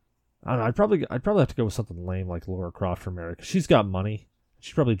marry? I don't know. I'd probably have to go with something lame like Lara Croft for marriage. She's got money.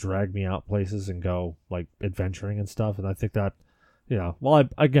 She'd probably drag me out places and go like adventuring and stuff. And I think that,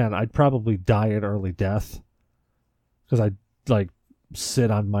 I'd probably die an early death because I'd like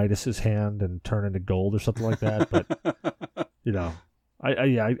sit on Midas's hand and turn into gold or something like that. But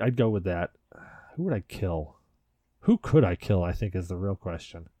I'd go with that. Who would I kill? Who could I kill? I think is the real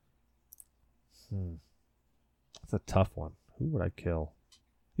question. That's a tough one. Who would I kill?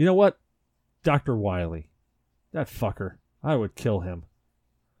 You know what? Dr. Wily. That fucker. I would kill him.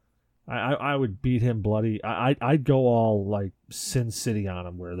 I would beat him bloody. I'd go all like Sin City on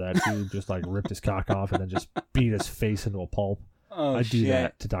him where that dude just like ripped his cock off and then just beat his face into a pulp. Oh, I'd do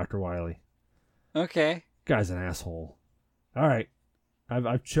that to Dr. Wily. Okay. Guy's an asshole. All right.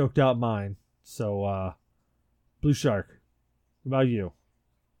 I've choked out mine. So, Blue Shark, what about you?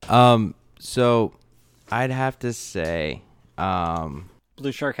 So I'd have to say,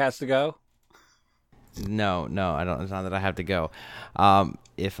 Blue Shark has to go? No, I don't. It's not that I have to go.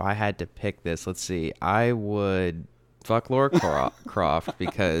 If I had to pick this, let's see. I would fuck Lara Croft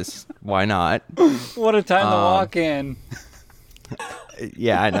because why not? What a time to walk in.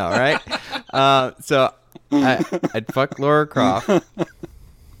 Yeah, I know, right? So I'd fuck Lara Croft.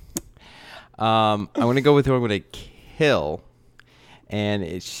 I'm gonna go with who I'm gonna kill,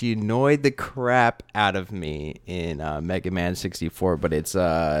 and she annoyed the crap out of me in Mega Man 64. But it's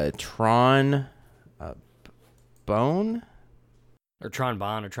Tron Bone. Or Tron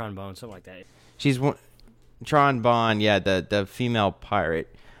Bond, something like that. She's Tron Bond, yeah, the female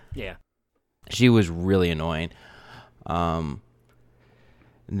pirate. Yeah. She was really annoying.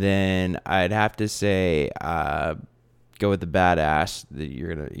 Then I'd have to say go with the badass that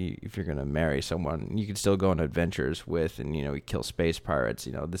if you're gonna marry someone, you can still go on adventures with, and we kill space pirates.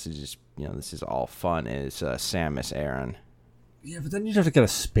 This is just this is all fun. Is Samus Aran. Yeah, but then you'd have to get a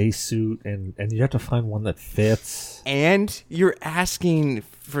spacesuit, and you have to find one that fits. And you're asking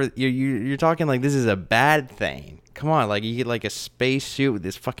for you're talking like this is a bad thing. Come on, like you get like a spacesuit with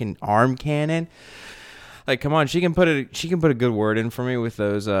this fucking arm cannon. Like, come on, she can put a good word in for me with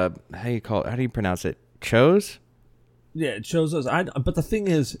those. How do you pronounce it? Chos. Yeah, Chozos. But the thing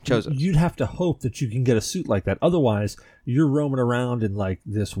is, Chozos. You'd have to hope that you can get a suit like that. Otherwise, you're roaming around in like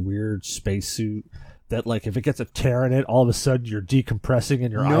this weird spacesuit. That like if it gets a tear in it, all of a sudden you're decompressing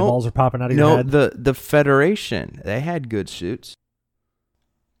and your eyeballs are popping out of your head. No, the Federation, they had good suits.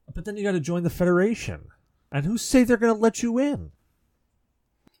 But then you got to join the Federation, and who say they're going to let you in?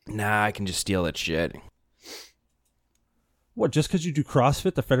 Nah, I can just steal that shit. What, just because you do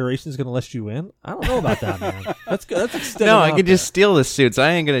CrossFit, the Federation is going to let you in? I don't know about that, man. That's good. That's extended. No, I out could there. just steal the suits.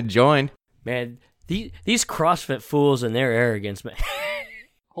 I ain't gonna join. Man, these CrossFit fools and their arrogance, man.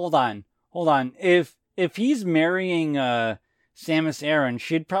 Hold on. If he's marrying Samus Aran,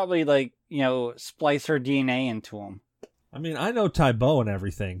 she'd probably splice her DNA into him. I mean, I know Tybo and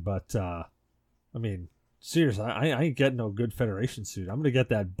everything, but I mean, seriously, I ain't getting no good Federation suit. I'm gonna get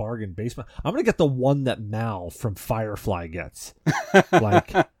that bargain basement. I'm gonna get the one that Mal from Firefly gets.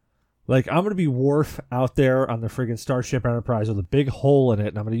 Like I'm gonna be Worf out there on the friggin' Starship Enterprise with a big hole in it,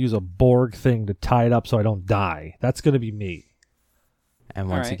 and I'm gonna use a Borg thing to tie it up so I don't die. That's gonna be me. And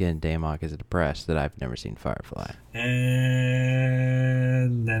once again, Damok is depressed that I've never seen Firefly. And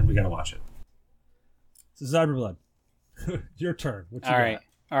then we gotta watch it. This is Cyberblood. Your turn. What you got?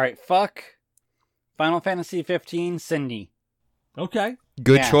 All right. Fuck Final Fantasy 15, Cindy. Okay.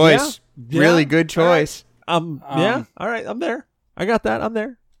 Good choice. Yeah. Really good choice. Yeah. All right. I'm there. I got that. I'm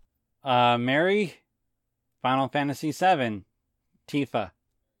there. Mary, Final Fantasy 7, Tifa.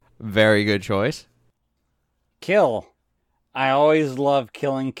 Very good choice. Kill. I always love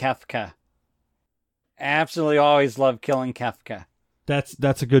killing Kefka. Absolutely always love killing Kefka.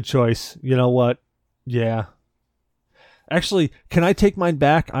 That's a good choice. You know what? Yeah. Actually, can I take mine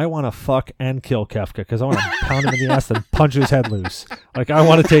back? I want to fuck and kill Kefka because I want to pound him in the ass and punch his head loose. Like, I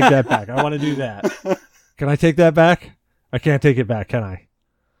want to take that back. I want to do that. Can I take that back? I can't take it back, can I?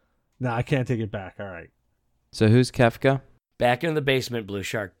 No, I can't take it back. All right. So who's Kefka? Back into the basement, Blue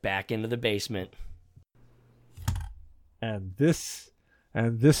Shark. Back into the basement. And this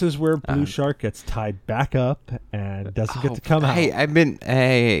is where Blue Shark gets tied back up and doesn't get to come out.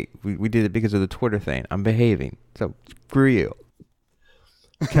 Hey, we did it because of the Twitter thing. I'm behaving. So screw you.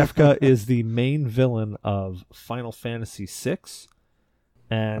 Kefka is the main villain of Final Fantasy VI.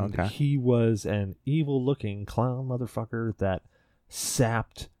 And he was an evil-looking clown motherfucker that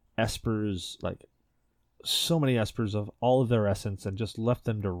sapped Espers, like so many Espers of all of their essence and just left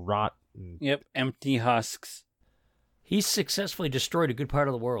them to rot. Yep, empty husks. He's successfully destroyed a good part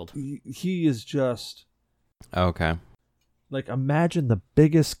of the world. He is just... Okay. Like, imagine the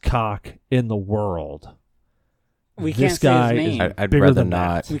biggest cock in the world. We can't say his name. I'd rather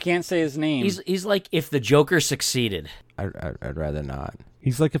not. We can't say his name. He's like if the Joker succeeded. I'd rather not.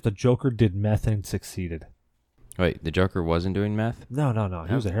 He's like if the Joker did meth and succeeded. Wait, the Joker wasn't doing meth? No.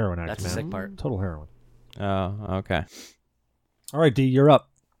 He was a heroin addict, That's the sick part. Total heroin. Oh, okay. All right, D, you're up.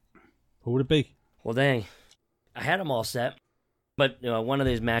 Who would it be? Well, dang. I had them all set. But one of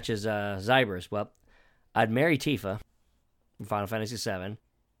these matches, Zybers, well, I'd marry Tifa from Final Fantasy VII.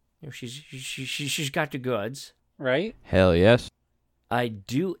 She's got the goods. Right? Hell yes. I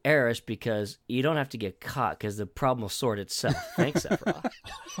do Eris because you don't have to get caught because the problem will sort itself. Thanks, Sephiroth.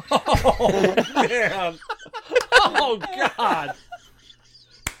 Oh, man. Oh, God.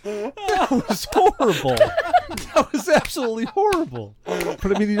 That was horrible. That was absolutely horrible.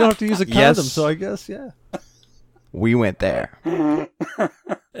 But I mean, you don't have to use a condom, Yes. so I guess, yeah. We went there.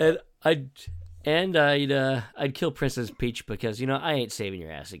 And I'd kill Princess Peach because I ain't saving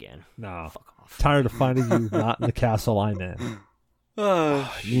your ass again. No. Fuck off. Tired of finding you not in the castle I'm in.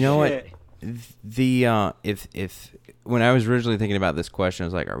 Oh, You know what? The if when I was originally thinking about this question, I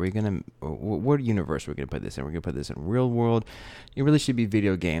was like, are we gonna what universe are we gonna put this in? We're gonna put this in real world. It really should be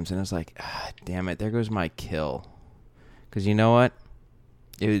video games. And I was like, damn it, there goes my kill. Because you know what?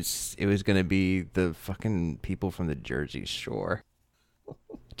 It was gonna be the fucking people from the Jersey Shore.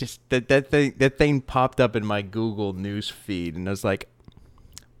 Just that thing popped up in my Google news feed, and I was like,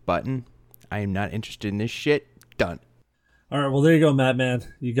 button. I am not interested in this shit. Done. All right, well, there you go, Matt, man.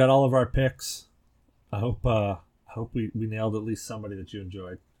 You got all of our picks. I hope we nailed at least somebody that you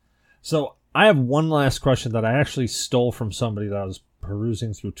enjoyed. So I have one last question that I actually stole from somebody that I was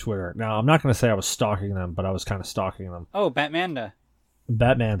perusing through Twitter. Now, I'm not going to say I was stalking them, but I was kind of stalking them. Oh, Batmanda.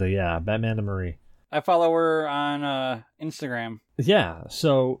 Batmanda, yeah. Batmanda Marie. I follow her on Instagram. Yeah,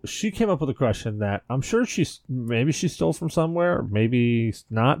 so she came up with a question that I'm sure maybe she stole from somewhere, maybe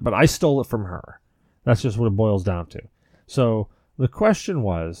not, but I stole it from her. That's just what it boils down to. So the question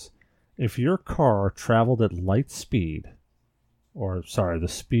was, if your car traveled at light speed, the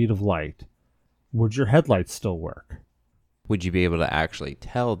speed of light, would your headlights still work? Would you be able to actually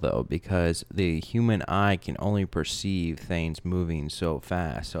tell, though? Because the human eye can only perceive things moving so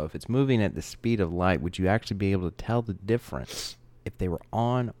fast. So if it's moving at the speed of light, would you actually be able to tell the difference if they were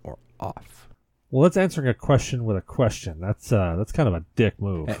on or off? Well, that's answering a question with a question. That's kind of a dick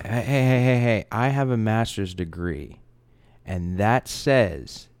move. Hey. I have a master's degree, and that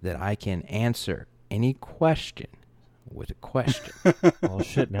says that I can answer any question with a question. Well,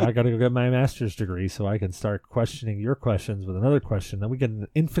 shit, now I got to go get my master's degree so I can start questioning your questions with another question. Then we get an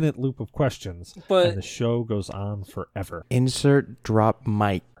infinite loop of questions, and the show goes on forever. Insert drop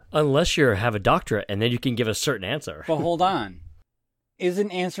mic. Unless you have a doctorate, and then you can give a certain answer. But hold on.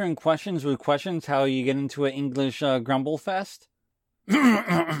 Isn't answering questions with questions how you get into an English grumble fest?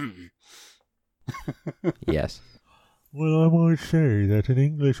 Yes. Well, I might say that an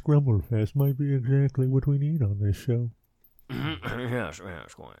English grumble fest might be exactly what we need on this show. Yes,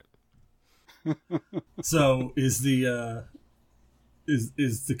 quite. So, is the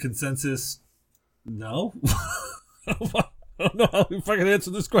consensus no? I don't know how if I can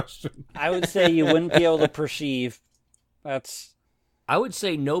answer this question. I would say you wouldn't be able to perceive. I would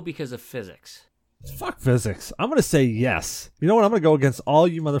say no because of physics. Fuck physics. I'm going to say yes. You know what? I'm going to go against all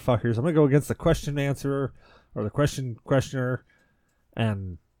you motherfuckers. I'm going to go against the question answerer or the questioner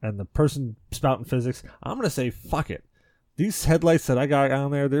and the person spouting physics. I'm going to say fuck it. These headlights that I got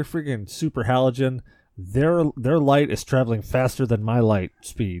on there, they're freaking super halogen. Their light is traveling faster than my light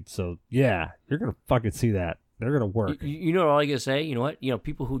speed. So, yeah, you're going to fucking see that. They're going to work. You know what I got to say? You know what? You know,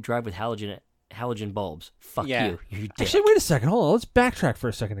 people who drive with halogen bulbs. Fuck you. You dick. Actually, wait a second. Hold on. Let's backtrack for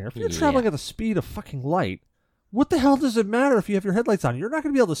a second here. If you're traveling at the speed of fucking light, what the hell does it matter if you have your headlights on? You're not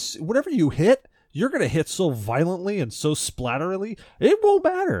going to be able to see. Whatever you hit, you're going to hit so violently and so splatterily, it won't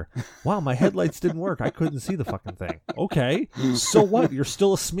matter. Wow, my headlights didn't work. I couldn't see the fucking thing. Okay. So what? You're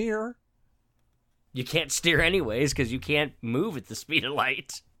still a smear. You can't steer anyways because you can't move at the speed of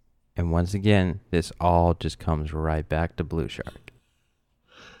light. And once again, this all just comes right back to Blue Shark.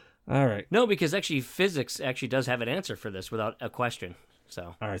 All right. No, because actually physics actually does have an answer for this without a question.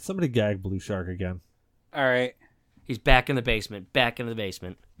 So. All right, somebody gag Blue Shark again. All right. He's back in the basement. Back in the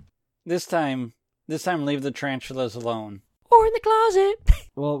basement. This time leave the tarantulas alone. Or in the closet.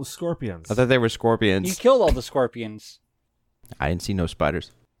 Well, it was scorpions. I thought they were scorpions. You killed all the scorpions. I didn't see no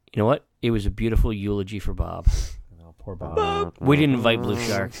spiders. You know what? It was a beautiful eulogy for Bob. Oh, poor Bob. We didn't invite Blue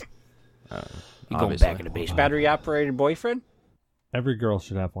Shark. You're going back in the basement. Battery-operated boyfriend? Every girl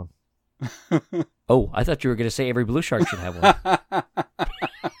should have one. Oh, I thought you were going to say every Blue Shark should have one.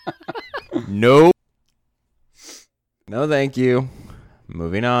 Nope. No, thank you.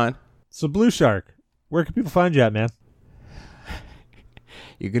 Moving on. So, Blue Shark, where can people find you at, man?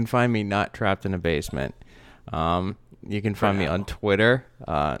 You can find me not trapped in a basement. You can find me on Twitter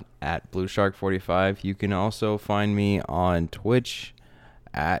at BlueShark45. You can also find me on Twitch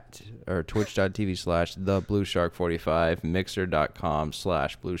twitch.tv/theblueshark45,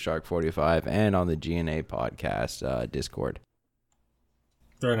 mixer.com/blueshark45, and on the G.N.A. podcast Discord.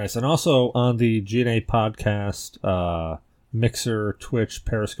 Very nice. And also on the G.N.A. podcast, Mixer, Twitch,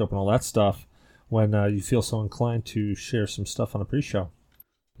 Periscope, and all that stuff, when you feel so inclined to share some stuff on the pre-show.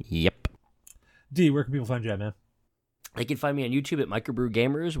 Yep. D, where can people find you at, man? You can find me on YouTube at Microbrew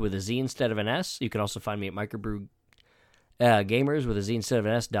Gamers with a Z instead of an S. You can also find me at Microbrew Gamers with a Z instead of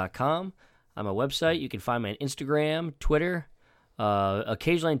an S.com. On my website, you can find me on Instagram, Twitter,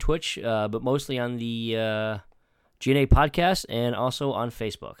 occasionally on Twitch, but mostly on the G.N.A. podcast and also on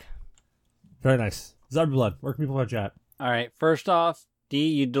Facebook. Very nice. Zyblood, where can people find you at? All right. First off, D,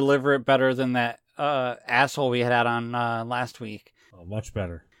 you deliver it better than that asshole we had on last week. Oh, much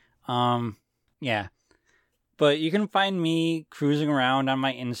better. Yeah. But you can find me cruising around on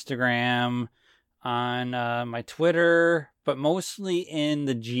my Instagram, on my Twitter, but mostly in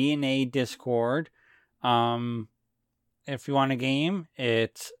the G&A Discord. If you want a game,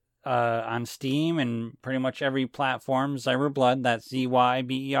 it's on Steam and pretty much every platform. Zyberblood, that's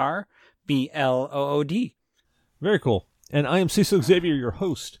ZYBERBLOOD. Very cool. And I am Cecil Xavier, your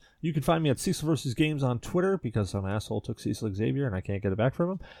host. You can find me at Cecil vs. Games on Twitter because some asshole took Cecil Xavier and I can't get it back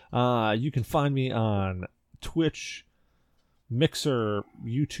from him. You can find me on Twitch, Mixer,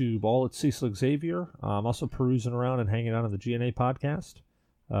 YouTube, all at Cecil Xavier. I'm also perusing around and hanging out on the G.N.A. podcast.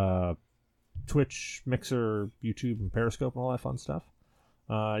 Twitch, Mixer, YouTube, and Periscope, and all that fun stuff.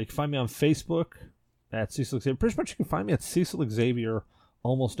 You can find me on Facebook at Cecil Xavier. Pretty much you can find me at Cecil Xavier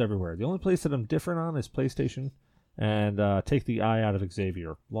almost everywhere. The only place that I'm different on is PlayStation and take the I out of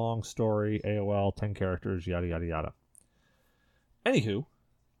Xavier. Long story, AOL, 10 characters, yada, yada, yada. Anywho,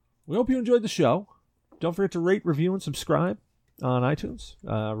 we hope you enjoyed the show. Don't forget to rate, review, and subscribe on iTunes.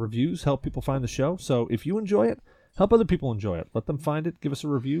 Reviews help people find the show. So if you enjoy it, help other people enjoy it. Let them find it. Give us a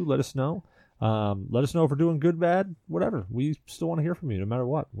review. Let us know. Let us know if we're doing good, bad, whatever. We still want to hear from you, no matter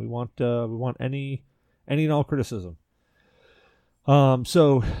what. We want any and all criticism.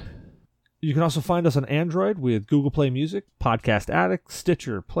 So you can also find us on Android with Google Play Music, Podcast Addict,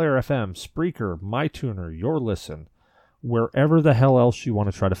 Stitcher, Player FM, Spreaker, MyTuner, Your Listen. wherever the hell else you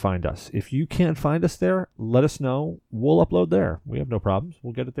want to try to find us. If you can't find us there, let us know. We'll upload there. We have no problems.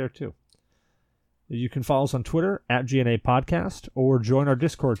 We'll get it there too. You can follow us on Twitter at G.N.A Podcast or join our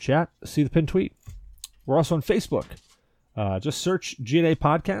Discord chat. See the pinned tweet. We're also on Facebook. Just search G.N.A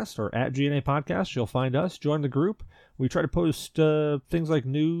Podcast or at G.N.A Podcast. You'll find us. Join the group. We try to post things like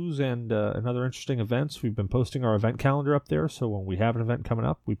news and other interesting events. We've been posting our event calendar up there, so when we have an event coming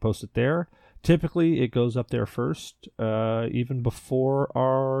up, we post it there. Typically, it goes up there first, even before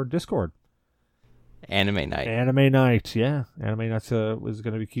our Discord. Anime night. Anime night, yeah. Anime night is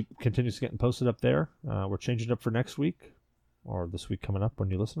going to be continues getting posted up there. We're changing it up for next week, or this week coming up when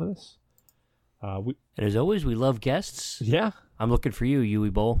you listen to this. And as always, we love guests. Yeah. I'm looking for you,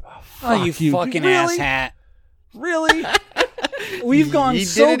 Yui Bowl. Oh, you fucking really? asshat. Really? We've gone You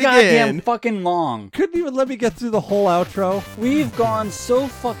so did it goddamn again. fucking long. Couldn't even let me get through the whole outro. We've gone so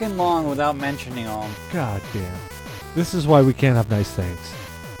fucking long without mentioning them. God damn. This is why we can't have nice things.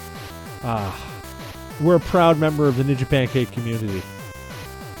 We're a proud member of the Ninja Pancake community.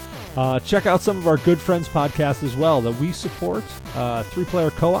 Check out some of our Good Friends podcasts as well that we support.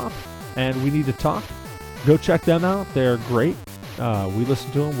 3-player co-op and We Need to Talk. Go check them out. They're great. We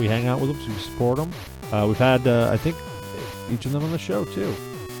listen to them. We hang out with them. So we support them. We've had, I think, each of them on the show, too.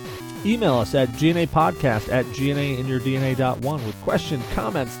 Email us at GNApodcast at GNAinyourdNA.1 with questions,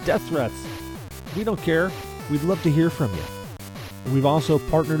 comments, death threats. We don't care. We'd love to hear from you. We've also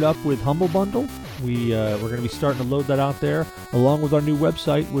partnered up with Humble Bundle. We're going to be starting to load that out there, along with our new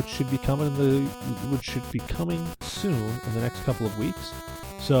website, which should be coming soon in the next couple of weeks.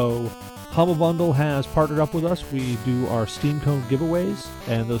 So Humble Bundle has partnered up with us. We do our Steam Code giveaways,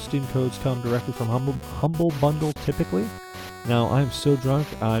 and those Steam codes come directly from Humble Bundle typically. Now, I'm so drunk,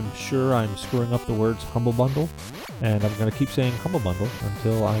 I'm sure I'm screwing up the words Humble Bundle, and I'm going to keep saying Humble Bundle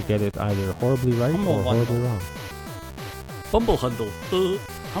until I get it either horribly right Humble or Bundle. horribly wrong. Bumble Hundle.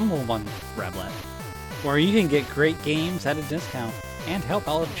 Humble one. Rablat. Where you can get great games at a discount and help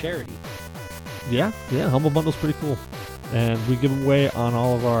out a charity. Yeah, Humble Bundle's pretty cool. And we give away on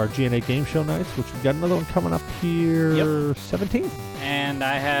all of our G.N.A game show nights, which we've got another one coming up here, 17th. And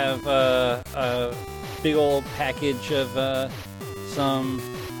I have a big old package of some,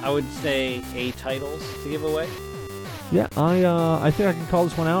 I would say, A titles to give away. Yeah, I think I can call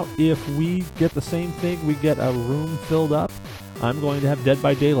this one out. If we get the same thing, we get a room filled up, I'm going to have Dead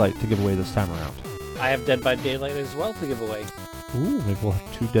by Daylight to give away this time around. I have Dead by Daylight as well to give away. Ooh, maybe we'll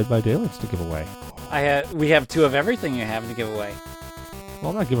have 2 Dead by Daylights to give away. We have 2 of everything you have to give away. Well,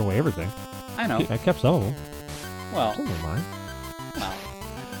 I'm not giving away everything. I know. I kept some of them. Well, Some of mine. well,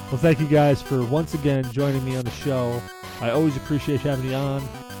 Well, thank you guys for once again joining me on the show. I always appreciate having you on.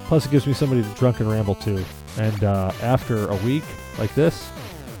 Plus, it gives me somebody to drunken ramble to. And after a week like this,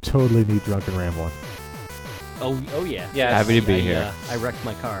 totally need drunken rambling. Oh yeah. yeah. Happy to be I, here. I wrecked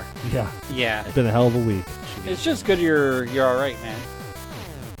my car. Yeah, Yeah. it's been a hell of a week. It's just good you're all right, man.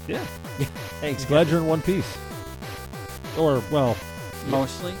 Yeah. Thanks. Glad you're in one piece. Or, well,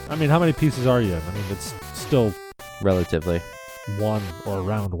 Mostly. I mean, how many pieces are you in? I mean, it's still Relatively. one or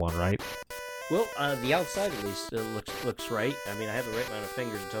around one, right? Well, the outside at least looks right. I mean, I have the right amount of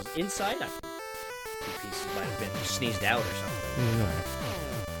fingers and toes. Inside, I think 2 pieces might have been sneezed out or something. Yeah, all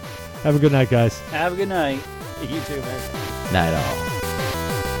right. Have a good night, guys. Have a good night. You too, man. Night all.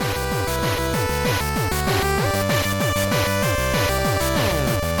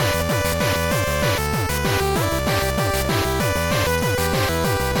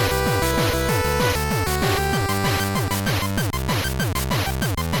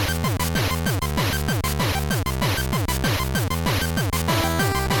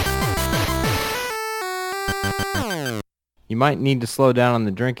 You might need to slow down on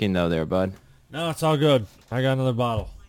the drinking, though, there, bud. No, it's all good. I got another bottle.